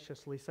go and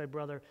graciously say,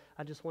 brother,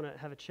 I just want to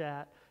have a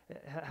chat.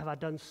 Have I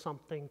done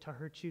something to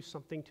hurt you,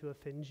 something to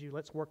offend you?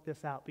 Let's work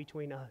this out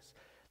between us.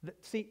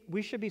 See,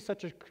 we should be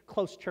such a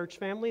close church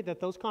family that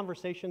those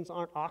conversations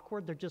aren't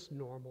awkward. They're just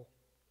normal.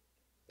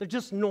 They're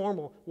just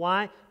normal.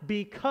 Why?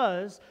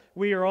 Because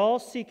we are all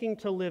seeking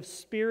to live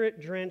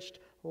Spirit-drenched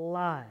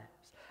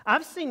lives.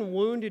 I've seen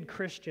wounded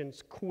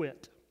Christians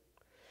quit.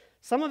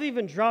 Some have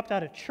even dropped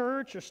out of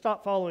church or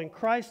stopped following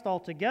Christ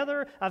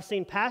altogether. I've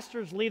seen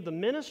pastors leave the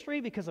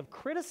ministry because of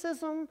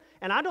criticism,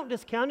 and I don't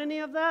discount any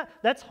of that.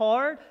 That's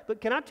hard.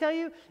 But can I tell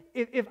you,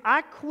 if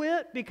I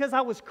quit because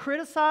I was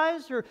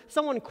criticized or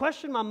someone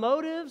questioned my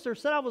motives or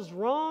said I was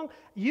wrong,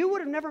 you would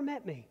have never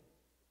met me.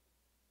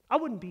 I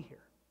wouldn't be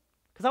here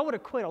because I would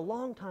have quit a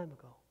long time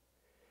ago.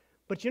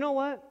 But you know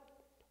what?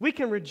 We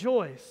can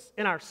rejoice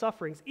in our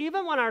sufferings,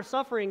 even when our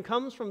suffering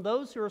comes from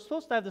those who are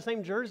supposed to have the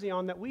same jersey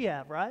on that we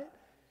have, right?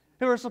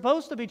 Who are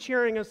supposed to be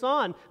cheering us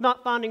on,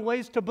 not finding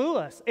ways to boo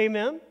us.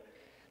 Amen?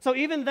 So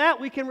even that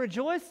we can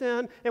rejoice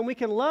in, and we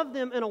can love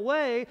them in a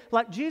way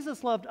like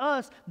Jesus loved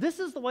us. This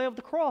is the way of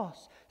the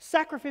cross.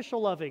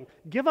 Sacrificial loving.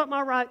 Give up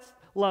my rights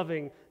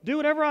loving. Do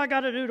whatever I got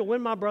to do to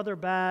win my brother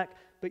back.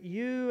 But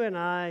you and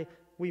I,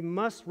 we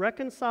must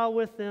reconcile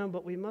with them,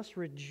 but we must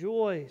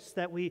rejoice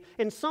that we,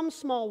 in some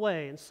small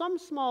way,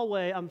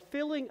 I'm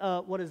filling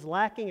up what is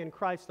lacking in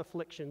Christ's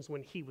afflictions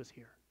when He was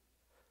here.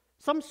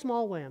 Some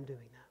small way I'm doing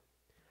that.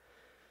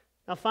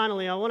 Now,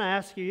 finally, I want to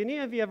ask you, any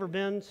of you ever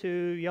been to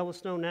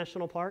Yellowstone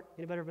National Park?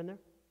 Anybody ever been there?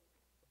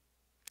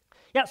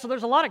 Yeah, so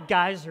there's a lot of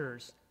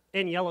geysers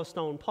in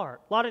Yellowstone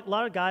Park. A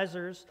lot of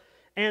geysers.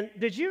 And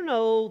did you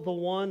know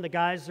the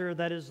geyser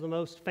that is the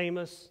most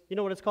famous, you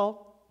know what it's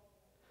called?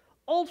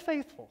 Old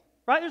Faithful,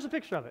 right? There's a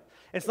picture of it.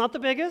 It's not the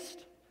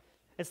biggest.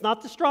 It's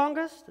not the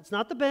strongest. It's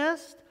not the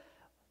best.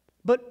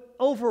 But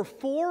over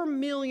 4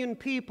 million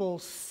people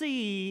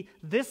see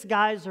this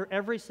geyser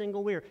every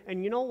single year.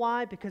 And you know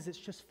why? Because it's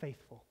just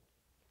faithful.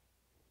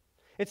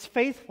 It's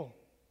faithful.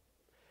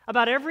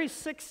 About every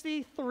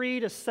 63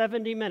 to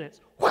 70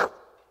 minutes,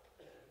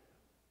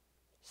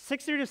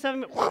 60 to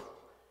 70 minutes,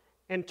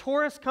 and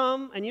tourists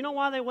come, and you know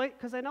why they wait?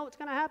 Because they know it's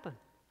going to happen.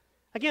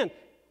 Again,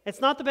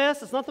 it's not the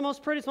best, it's not the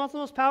most pretty, it's not the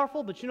most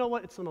powerful, but you know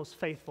what? It's the most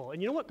faithful.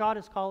 And you know what God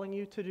is calling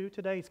you to do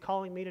today? He's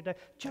calling me today.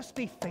 Just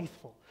be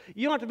faithful.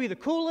 You don't have to be the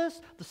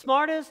coolest, the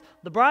smartest,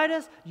 the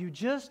brightest. You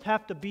just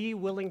have to be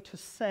willing to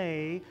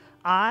say,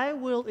 I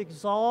will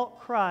exalt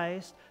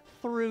Christ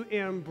through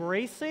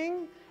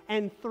embracing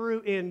and through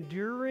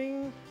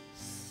enduring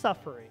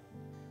suffering.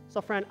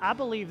 So friend, I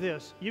believe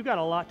this. You got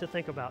a lot to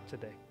think about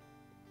today.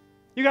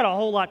 You got a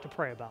whole lot to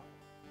pray about.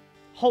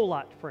 Whole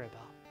lot to pray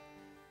about.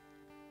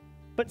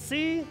 But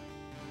see,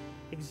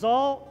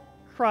 exalt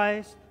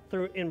Christ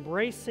through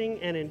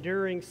embracing and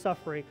enduring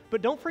suffering.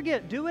 But don't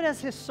forget, do it as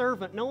His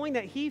servant, knowing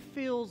that He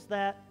feels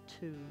that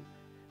too.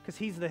 Because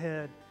He's the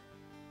head.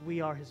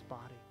 We are His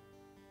body.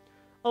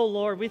 Oh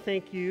Lord, we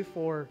thank You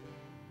for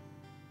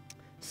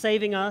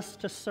saving us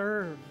to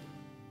serve.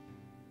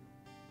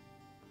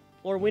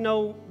 Lord, we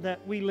know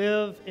that we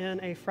live in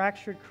a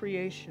fractured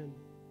creation.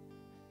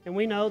 And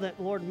we know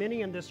that, Lord,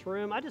 many in this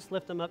room, I just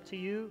lift them up to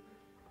You.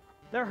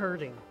 They're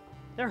hurting.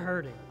 They're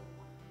hurting.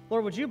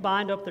 Lord, would You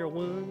bind up their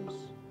wounds?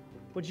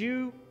 Would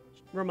You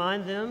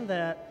remind them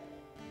that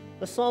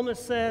the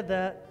psalmist said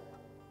that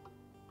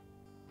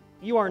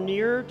You are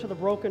near to the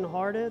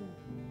brokenhearted.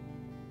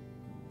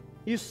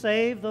 You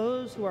save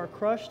those who are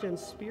crushed in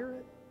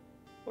spirit.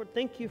 Lord,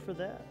 thank you for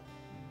that.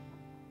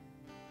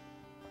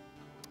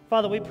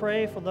 Father, we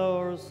pray for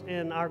those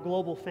in our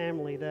global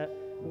family that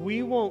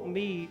we won't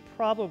meet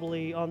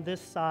probably on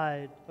this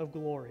side of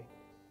glory.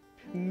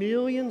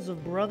 Millions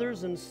of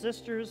brothers and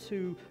sisters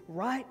who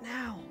right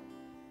now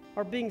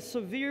are being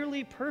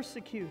severely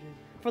persecuted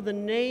for the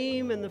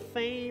name and the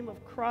fame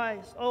of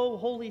Christ. Oh,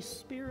 Holy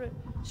Spirit,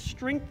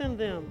 strengthen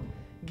them.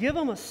 Give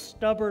them a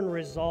stubborn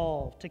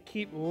resolve to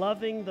keep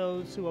loving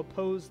those who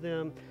oppose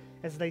them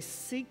as they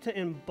seek to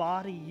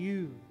embody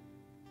you.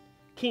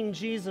 King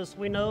Jesus,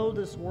 we know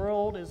this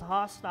world is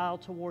hostile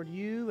toward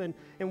you,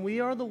 and we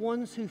are the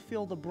ones who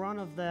feel the brunt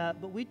of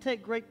that, but we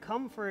take great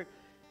comfort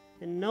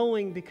in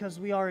knowing because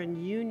we are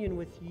in union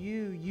with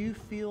you, you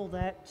feel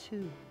that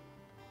too.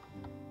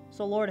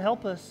 So Lord,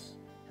 help us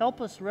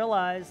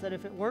realize that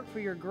if it weren't for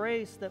your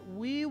grace, that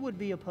we would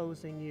be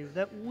opposing you,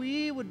 that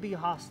we would be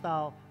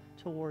hostile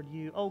toward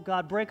you. Oh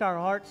God, break our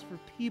hearts for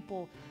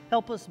people.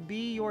 Help us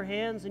be your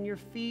hands and your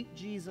feet,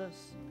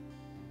 Jesus.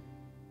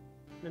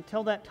 And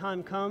until that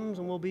time comes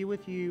and we'll be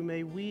with you,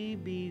 may we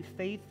be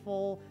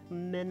faithful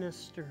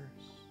ministers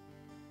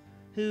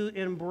who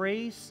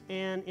embrace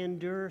and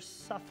endure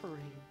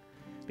suffering,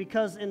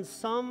 because in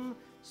some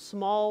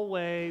small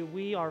way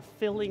we are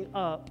filling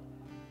up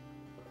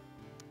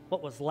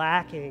what was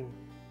lacking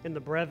in the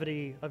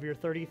brevity of your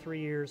 33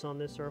 years on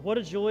this earth. What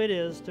a joy it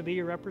is to be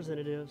your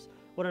representatives.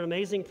 What an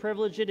amazing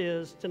privilege it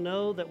is to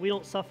know that we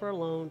don't suffer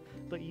alone,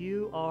 but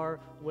you are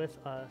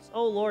with us.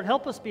 Oh, Lord,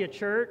 help us be a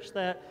church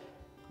that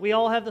we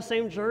all have the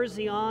same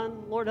jersey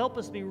on. Lord, help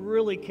us be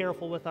really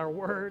careful with our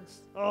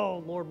words.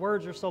 Oh, Lord,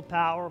 words are so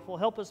powerful.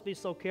 Help us be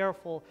so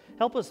careful.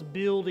 Help us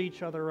build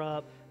each other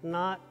up,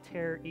 not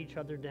tear each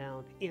other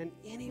down in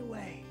any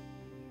way.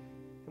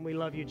 And we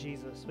love you,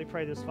 Jesus. We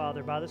pray this,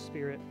 Father, by the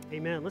Spirit.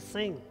 Amen. Let's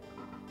sing.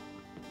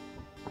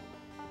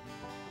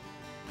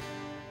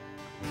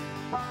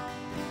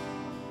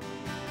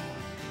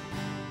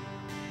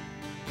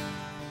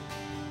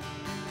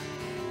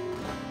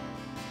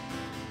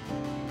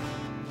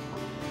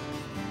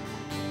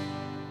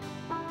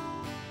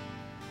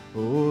 O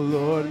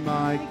Lord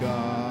my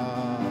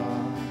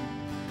God,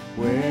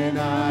 when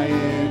I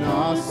in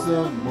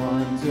awesome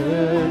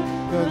wonder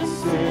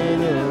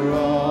consider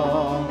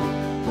all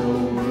the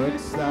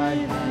works thy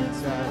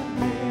hands have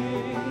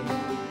made,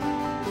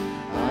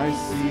 I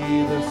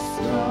see the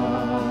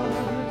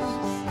stars,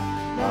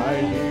 I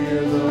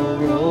hear the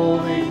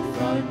rolling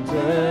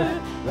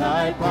thunder,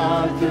 thy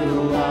power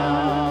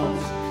throughout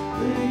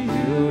the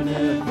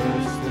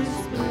universe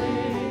displayed.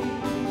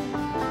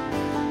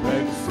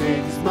 Then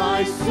sings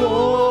my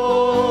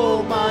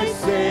soul, my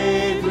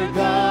Savior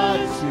God,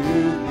 to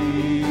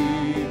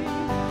thee.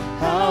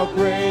 How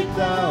great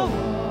thou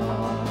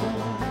art,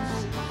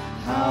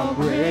 how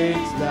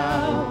great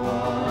thou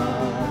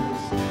art.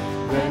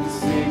 Then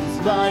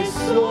sings my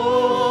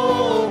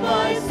soul,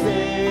 my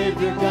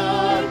Savior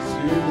God,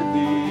 to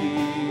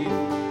thee.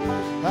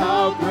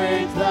 How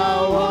great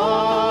thou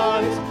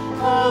art,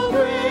 how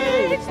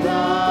great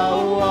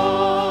thou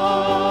art.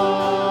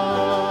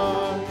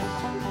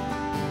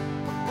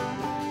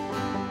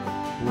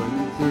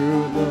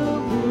 Through the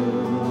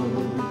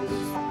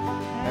woods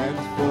and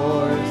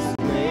forests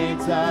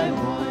lanes I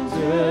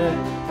wander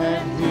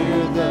and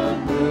hear the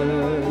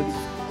birds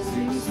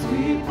sing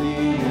sweetly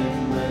in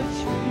the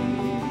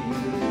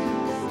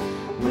trees.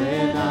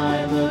 When I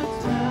look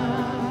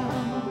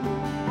down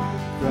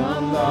from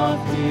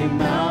lofty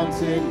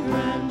mountain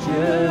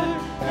grandeur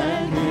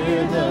and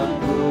hear the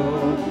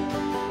brook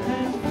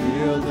and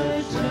feel the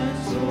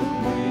gentle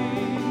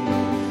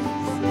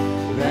breeze,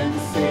 then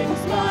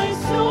sings my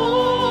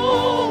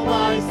soul,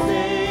 my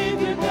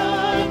Savior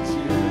God,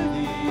 to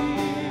thee.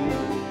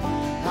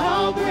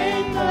 How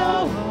great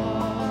thou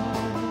art,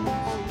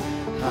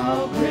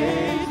 how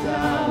great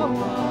thou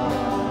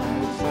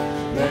art.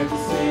 Then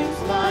sings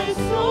my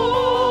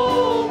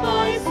soul,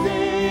 my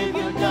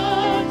Savior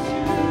God,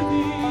 to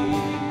thee.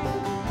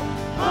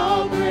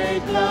 How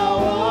great thou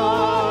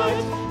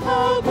art,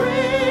 how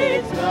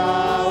great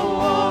thou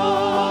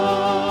art.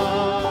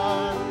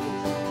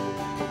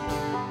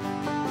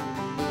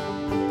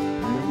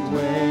 And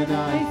when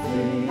I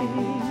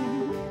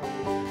think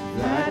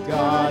that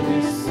God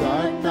his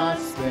Son not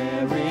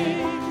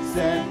sparing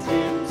sent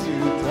him to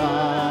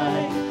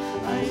die,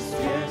 I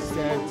scarce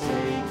can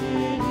take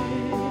it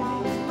in,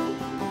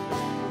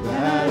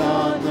 that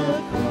on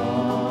the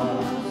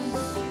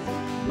cross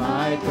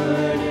my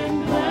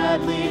burden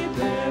gladly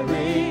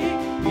bearing,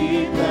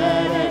 he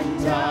bled and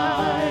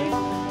died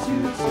to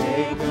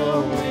take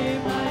away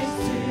my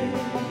sin.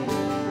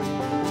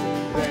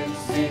 Then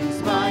sings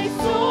my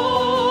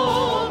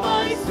soul,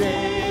 my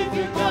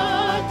Savior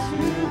God,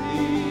 to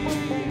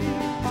thee.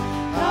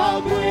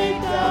 How great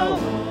thou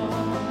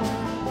art,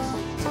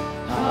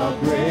 how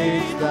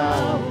great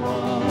thou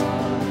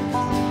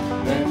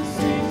art. Then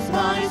sings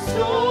my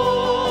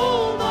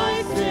soul,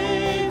 my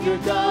Savior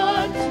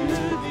God, to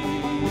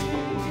thee.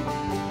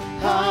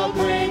 How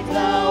great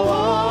thou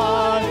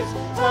art,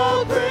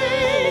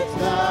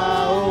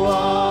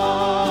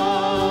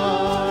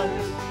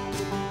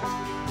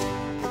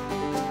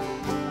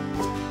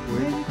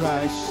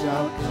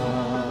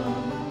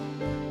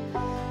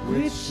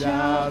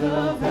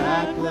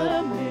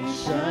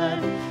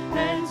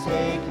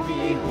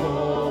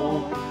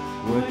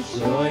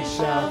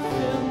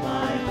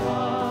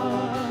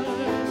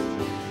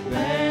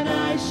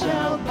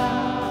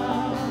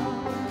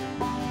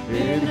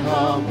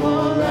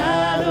 humble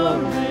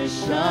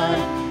adoration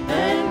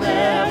and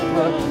there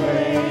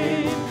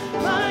proclaim,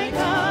 my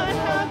God,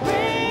 how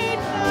great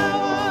thou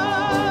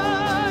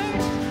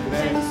art.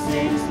 Then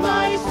sings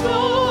my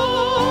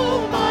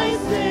soul, my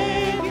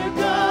Savior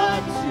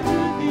God, to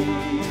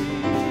thee.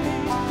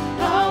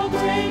 How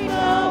great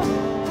thou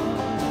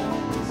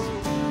art,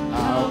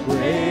 how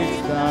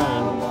great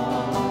thou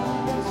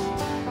art.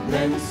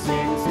 Then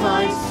sings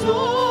my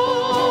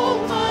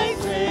soul, my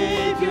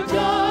Savior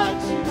God,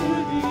 to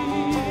thee.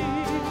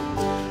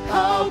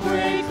 How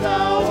great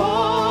thou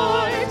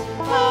art,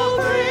 how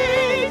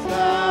great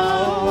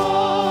thou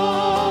art.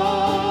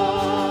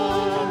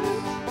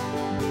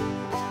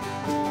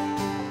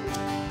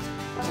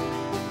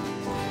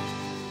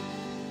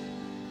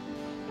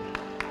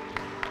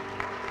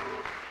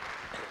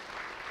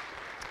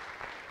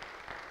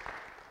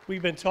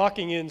 We've been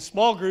talking in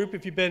small group,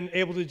 if you've been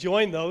able to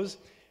join those,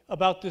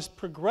 about this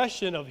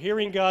progression of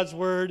hearing God's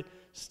Word,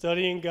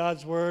 studying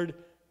God's Word,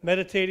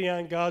 meditating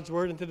on God's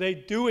Word, and today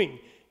doing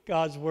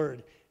God's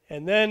Word.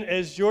 And then,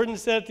 as Jordan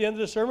said at the end of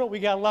the sermon, we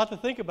got a lot to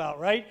think about,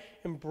 right?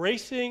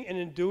 Embracing and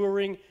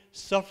enduring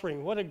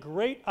suffering. What a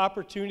great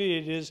opportunity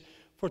it is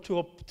for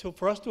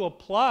us to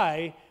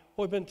apply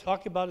what we've been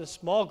talking about in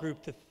small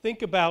group, to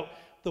think about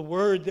the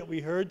Word that we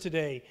heard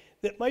today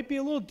that might be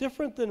a little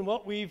different than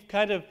what we've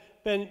kind of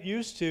been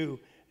used to,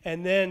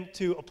 and then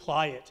to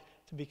apply it,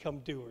 to become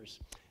doers.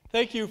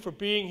 Thank you for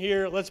being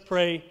here. Let's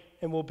pray,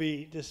 and we'll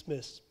be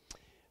dismissed.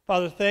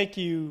 Father, thank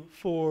you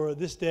for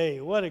this day.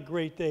 What a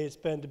great day it's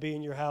been to be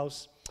in your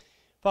house.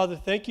 Father,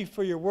 thank you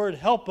for your word.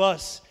 Help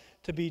us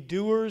to be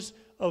doers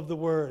of the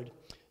word,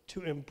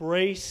 to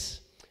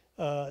embrace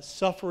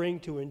suffering,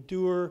 to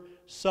endure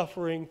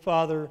suffering.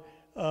 Father,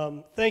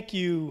 thank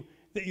you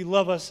that you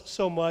love us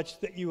so much,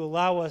 that you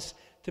allow us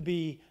to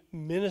be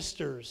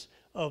ministers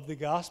of the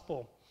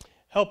gospel.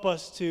 Help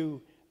us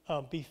to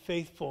be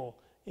faithful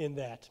in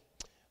that.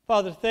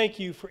 Father, thank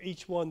you for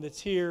each one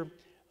that's here.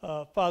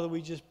 Father,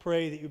 we just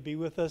pray that you be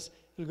with us.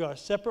 We go our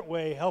separate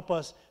way. Help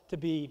us to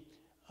be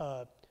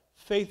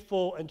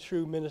faithful and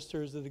true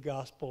ministers of the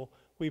gospel.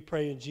 We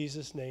pray in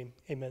Jesus' name.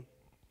 Amen.